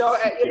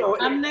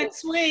 I'm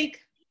next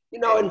week.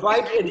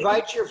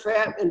 Invite your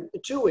family in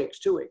 2 weeks.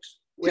 2 weeks.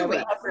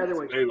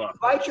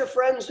 Invite your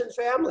friends and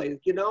family. And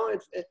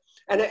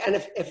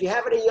if you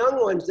have any young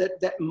ones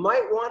that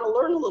might want to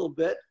learn a little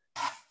bit,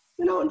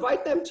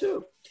 invite them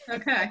too.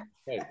 Okay.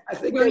 I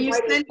think Will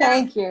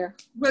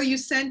you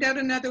send out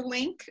another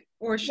link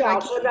Or should Yeah, I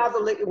I'll send out the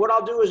link. What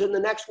I'll do is in the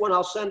next one,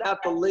 I'll send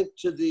out the link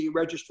to the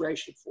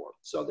registration form.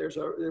 So there's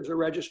a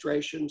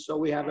registration. So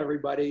we have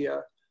everybody.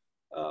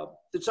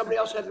 Did somebody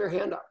else have their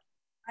hand up?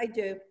 I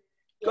do.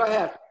 Go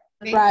ahead.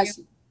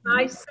 Rosie.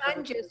 My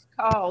son just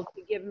called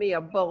to give me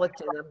a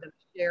bulletin. I'm going to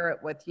share it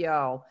with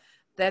y'all.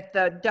 That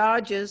the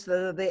Dodgers,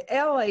 the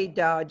LA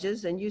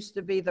Dodgers, and used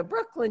to be the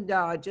Brooklyn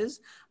Dodgers,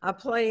 are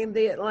playing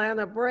the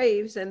Atlanta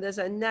Braves, and there's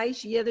a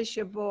nice Yiddish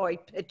boy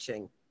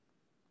pitching.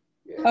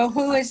 Oh,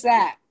 who is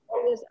that?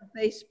 It is a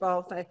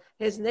baseball thing.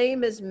 His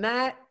name is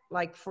Matt,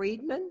 like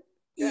Friedman.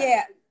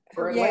 Yeah.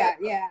 For Yeah. Atlanta.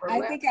 Yeah. For I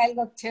Atlanta. think I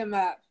looked him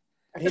up.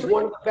 And he's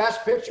one of the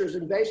best pitchers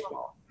in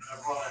baseball.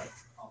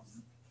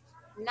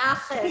 I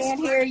can't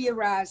hear you,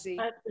 Rosie.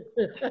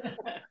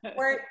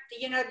 We're,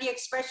 you know, the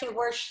expression,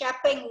 we're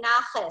shepping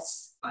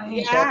nachas.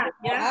 Yeah,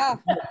 yeah.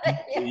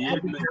 My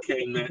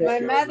My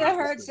mother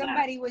heard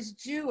somebody was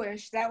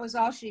Jewish. That was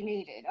all she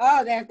needed.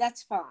 Oh,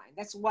 that's fine.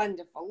 That's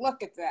wonderful.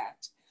 Look at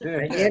that.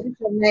 Yiddish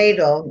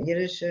Mädel,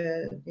 Yiddish,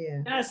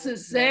 yeah. Das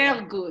ist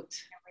sehr gut.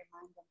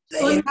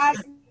 Und,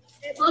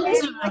 Und, what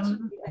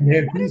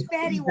does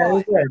Betty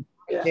want?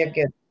 They're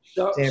good.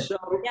 So, They're so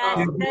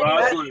Yes,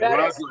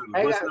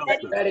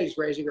 Betty's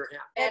raising her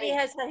hand. Betty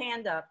has her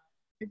hand up.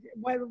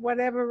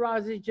 Whatever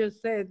Rosie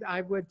just said,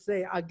 I would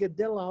say a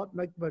gedilla hat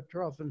mich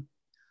betroffen.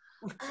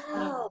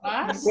 Oh.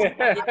 Was?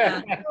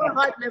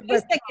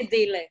 Größte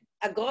Gedille.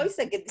 A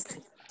größte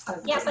Gedille.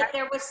 Yeah, but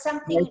there was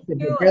something Like the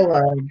to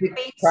Gedilla, it. big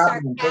Being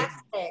problem.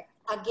 sarcastic.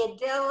 A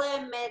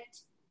gedilla mit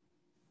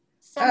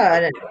Oh,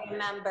 I something don't- I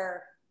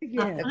remember.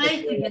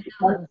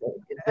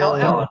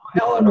 Eleanor.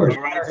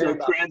 So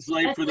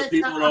translate for the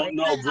people who don't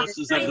know. This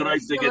is a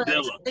große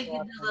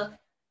Gedilla.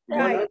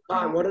 One at a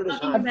time. One at a A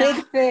time.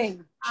 big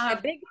thing. A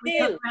big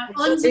deal.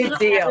 Big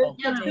deal.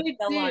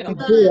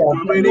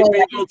 Too many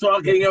people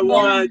talking at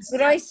once.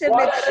 Größe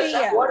One mit at a Chia.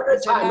 time. One at a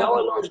time.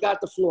 Eleanor's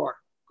got the floor.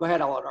 Go ahead,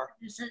 Eleanor.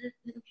 It's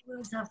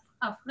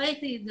a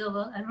freighty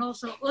dealer, and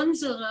also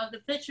unsere, the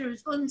picture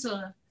is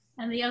unsere,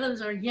 and the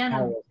others are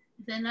yenim.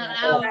 They're not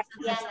ours.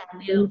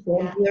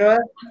 Unsere,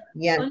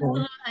 yeah,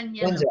 Unsere and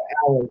yenim. Unsere,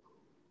 ours.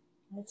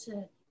 That's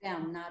it.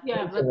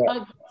 Yeah, but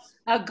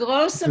a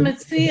große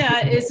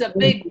Metzia is a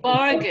big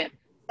bargain.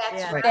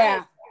 That's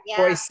Yeah.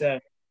 Yeah.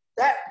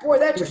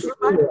 That just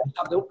reminded me of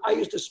something. I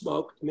used to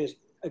smoke, I mean,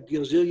 a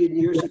gazillion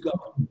years ago,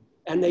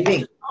 and they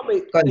used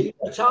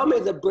to tell me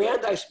the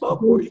brand I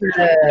smoked was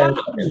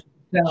Yedams.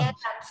 Yedams.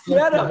 We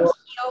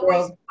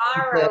always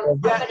borrow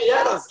somebody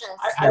else's.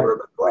 I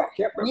remember. I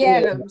can't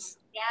remember. Yedams.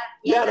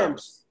 Yeah.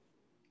 Yedams.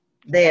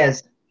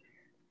 Theirs.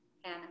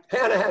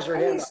 Hannah has her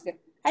hand up.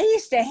 I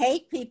used to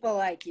hate people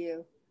like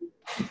you.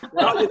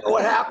 Well, you know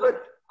what happened?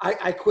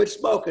 I quit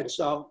smoking,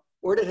 so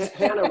where did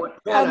Hannah went?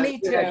 Oh, me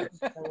too.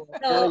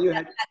 So you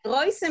had, A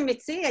größe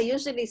Metzia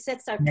usually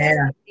said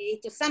sarcastically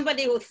to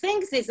somebody who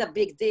thinks it's a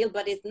big deal,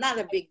 but it's not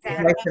a big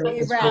deal.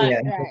 Right.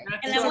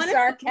 And It's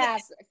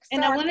sarcastic.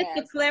 And I wanted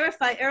to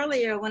clarify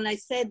earlier when I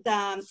said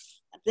that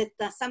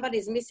somebody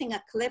is missing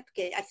a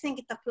klepke. I think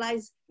it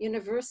applies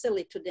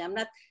universally to them.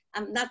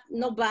 I'm not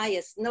no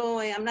bias. No,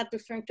 I'm not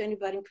referring to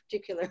anybody in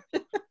particular.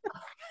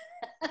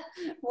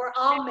 We're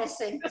all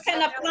missing. You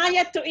can apply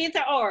it to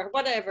either or,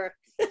 whatever.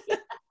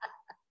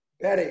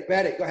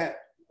 Betty, go ahead.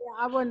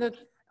 I want to,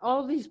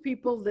 all these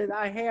people that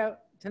I have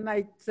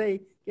tonight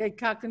say, get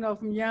kacken off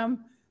from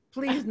yum,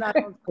 please not.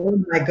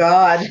 Oh my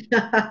God.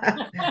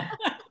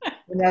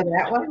 You know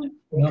that one?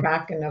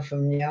 Talking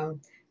from young.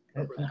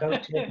 Go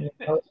to the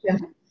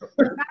ocean.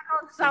 Not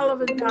on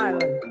Sullivan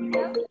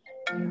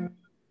Island.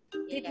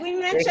 Did we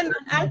mention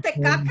Alte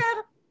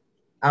Kacker?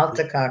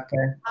 Alte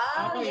Kacker.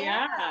 Oh,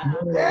 yeah.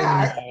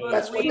 Yeah,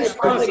 that's what they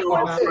finally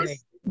call it.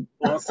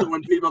 Also,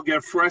 when people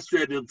get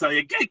frustrated, they'll tell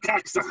you, "Get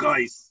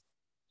cocksuckers."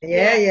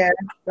 Yeah.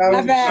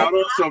 That's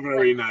also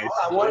very nice.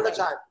 One at a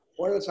time.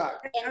 One at a time.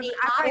 And the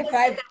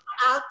opposite of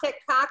Alte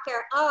Kacker,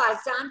 oh,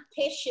 Azan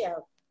Pisher.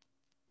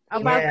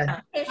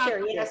 Yeah. Pisher,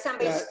 you know,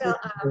 somebody's still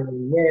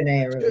Julian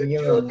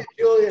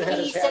had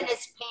his peas in hand.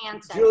 his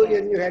pants. I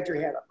Julian, you had your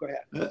hand up. Go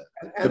ahead.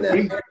 And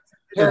then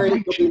Harry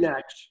will be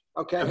next.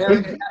 Okay,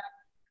 Harry.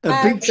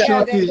 A big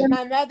shot is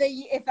my mother,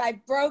 if I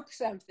broke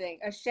something,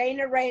 a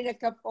Shana Reina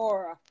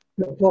Kapora.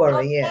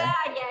 Kapora, yeah.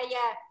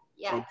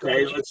 Yeah.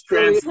 Okay, let's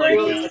translate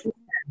that.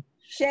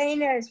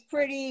 Shana is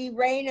pretty,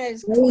 Reina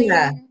is clean.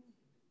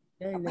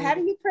 How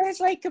do you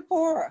translate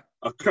Kapora?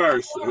 A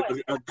curse,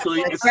 a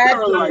clean, a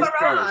sterilized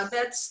curse.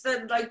 That's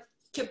the like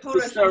It's Kippur.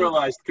 a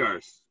sterilized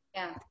curse.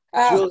 Yeah.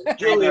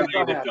 Julian, go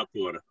Reina ahead.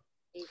 Kapora.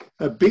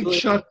 a big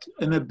shot,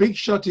 and a big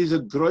shot is a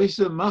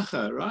große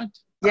Macher, right?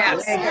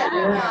 Yes.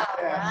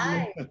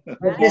 Right.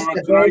 Or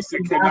a große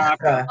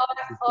Kanaka.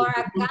 Or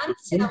a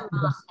ganze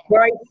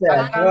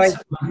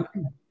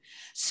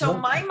So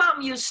my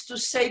mom used to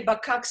say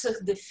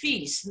bakaksach de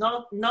fies,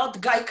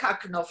 not gai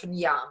kaknofen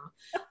yam,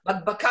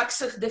 but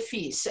bakaksach de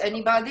fies.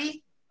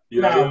 Anybody?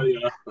 Yeah.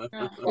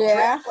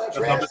 Yeah.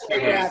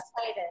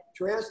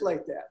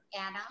 Translate that.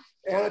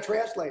 Anna,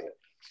 translate it.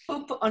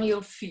 Poop on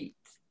your feet.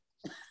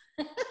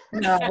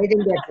 No, we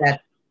didn't get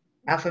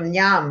that. From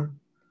Yam.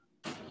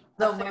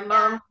 No, my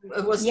mom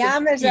was.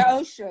 Yam is the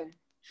ocean.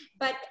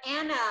 But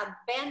Anna,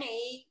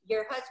 Benny,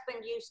 your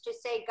husband used to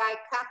say, "Guy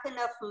kaken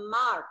of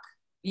Mark."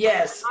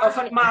 Yes, of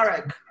a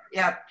Marek.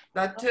 Yeah,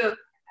 that too.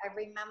 I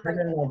remember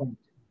that.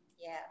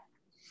 Yeah.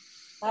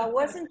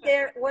 Wasn't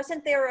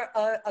there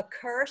a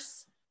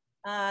curse?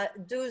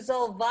 Du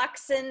soll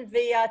wachsen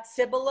via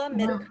Zibbela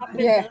mit Kappen.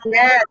 Yeah.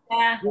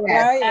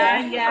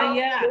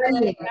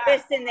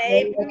 Listen,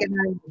 Abe.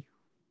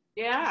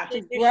 Yeah.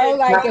 Grow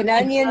like an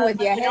onion with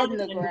your head in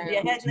the ground.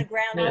 Your head in the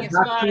ground. That's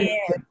right.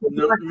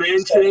 No,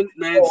 mention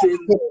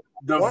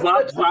the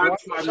Vav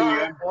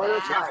Maria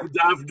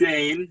Dav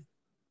Gain.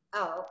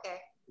 Oh, okay.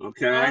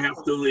 Okay, I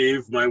have to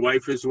leave. My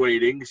wife is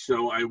waiting,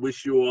 so I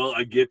wish you all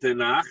a gute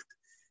Nacht.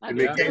 And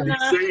again, A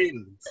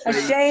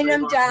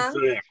Shainem Dam.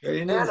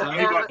 Everybody,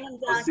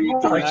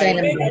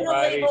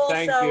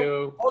 thank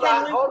you. Hold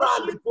on.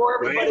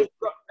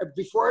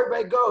 Before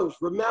everybody goes,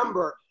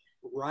 remember,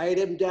 write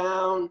him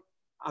down.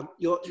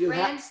 You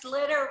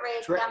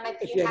Transliterate them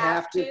if you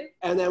have to.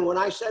 And then when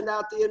I send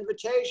out the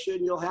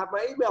invitation, you'll have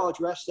my email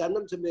address. Send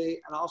them to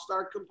me, and I'll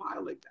start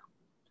compiling them.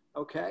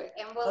 Okay?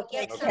 And we'll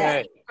get some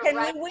Can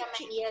write we them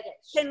wish in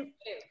Yiddish.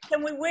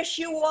 can we wish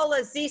you all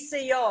a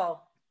Zisiyol?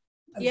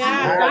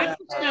 Yeah.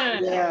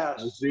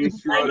 Yes.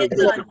 Gesund.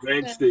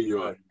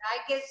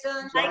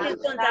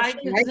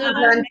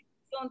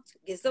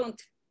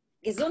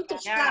 Gesund und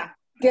stark.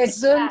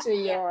 Gesund,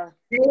 ja.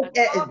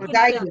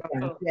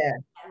 Yeah.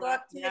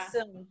 Talk to you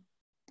soon.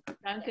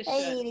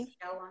 Dankeschön.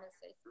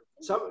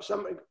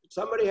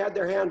 Somebody had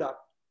their hand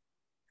up.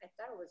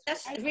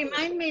 Just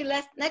remind me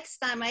next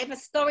time. I have a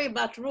story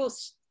about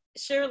Ruth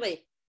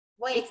Shirley.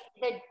 Wait,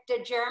 the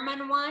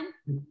German one?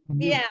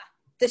 Yeah.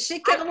 The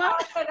Schicker one?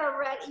 I it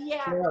already.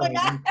 Yeah.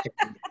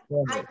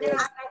 I did.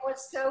 That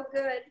was so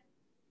good.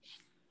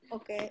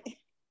 Okay.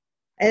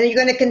 And you're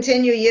going to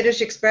continue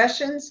Yiddish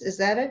expressions? Is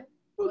that it?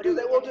 We'll do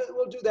that.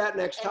 We'll do that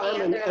next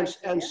time.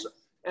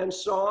 And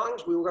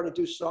songs. We were going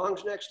to do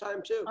songs next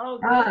time too. Oh,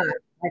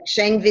 like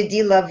Sheng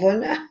Vidi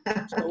Lavuna.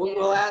 So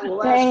we'll ask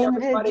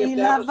everybody if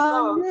they have a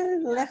song.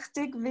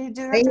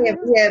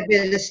 Yeah,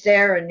 the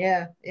staring.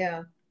 Yeah.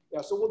 Yeah.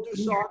 So we'll do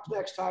songs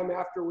next time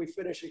after we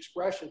finish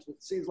expressions.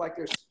 It seems like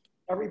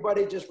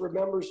everybody just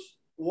remembers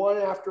one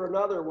after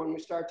another when we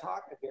start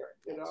talking here.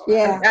 You know.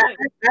 Yeah.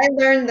 I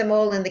learned them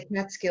all in the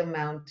Catskill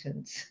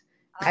Mountains.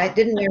 I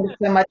didn't learn it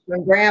so much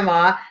from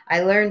Grandma.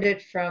 I learned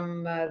it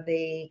from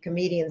the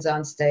comedians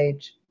on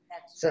stage.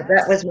 So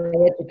that was my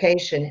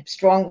education,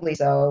 strongly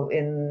so,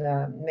 in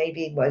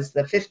maybe it was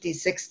the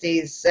 50s,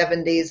 60s,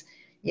 70s.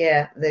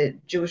 Yeah, the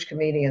Jewish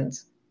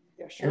comedians.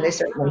 Yeah, and they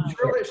certainly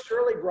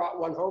Shirley brought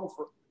one home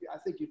for, I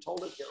think you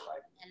told it here,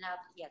 right?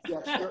 Yes.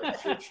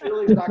 Yeah,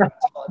 Shirley's not going to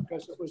tell it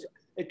because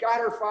it got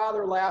her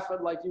father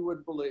laughing like you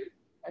wouldn't believe.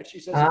 And she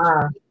says,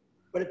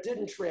 but it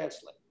didn't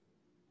translate.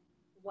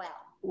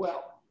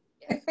 Well.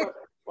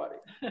 Funny.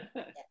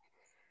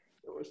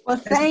 Well,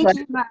 thank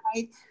you,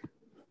 Mike.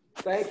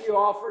 Thank you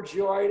all for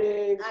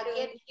joining.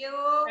 Thank you.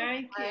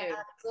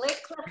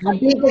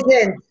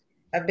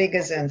 A big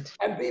isn't.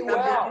 And be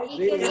well.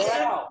 Be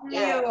well.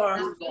 Yeah.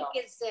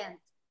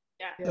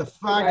 The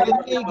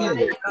fucking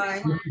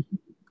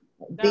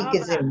Big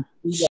isn't.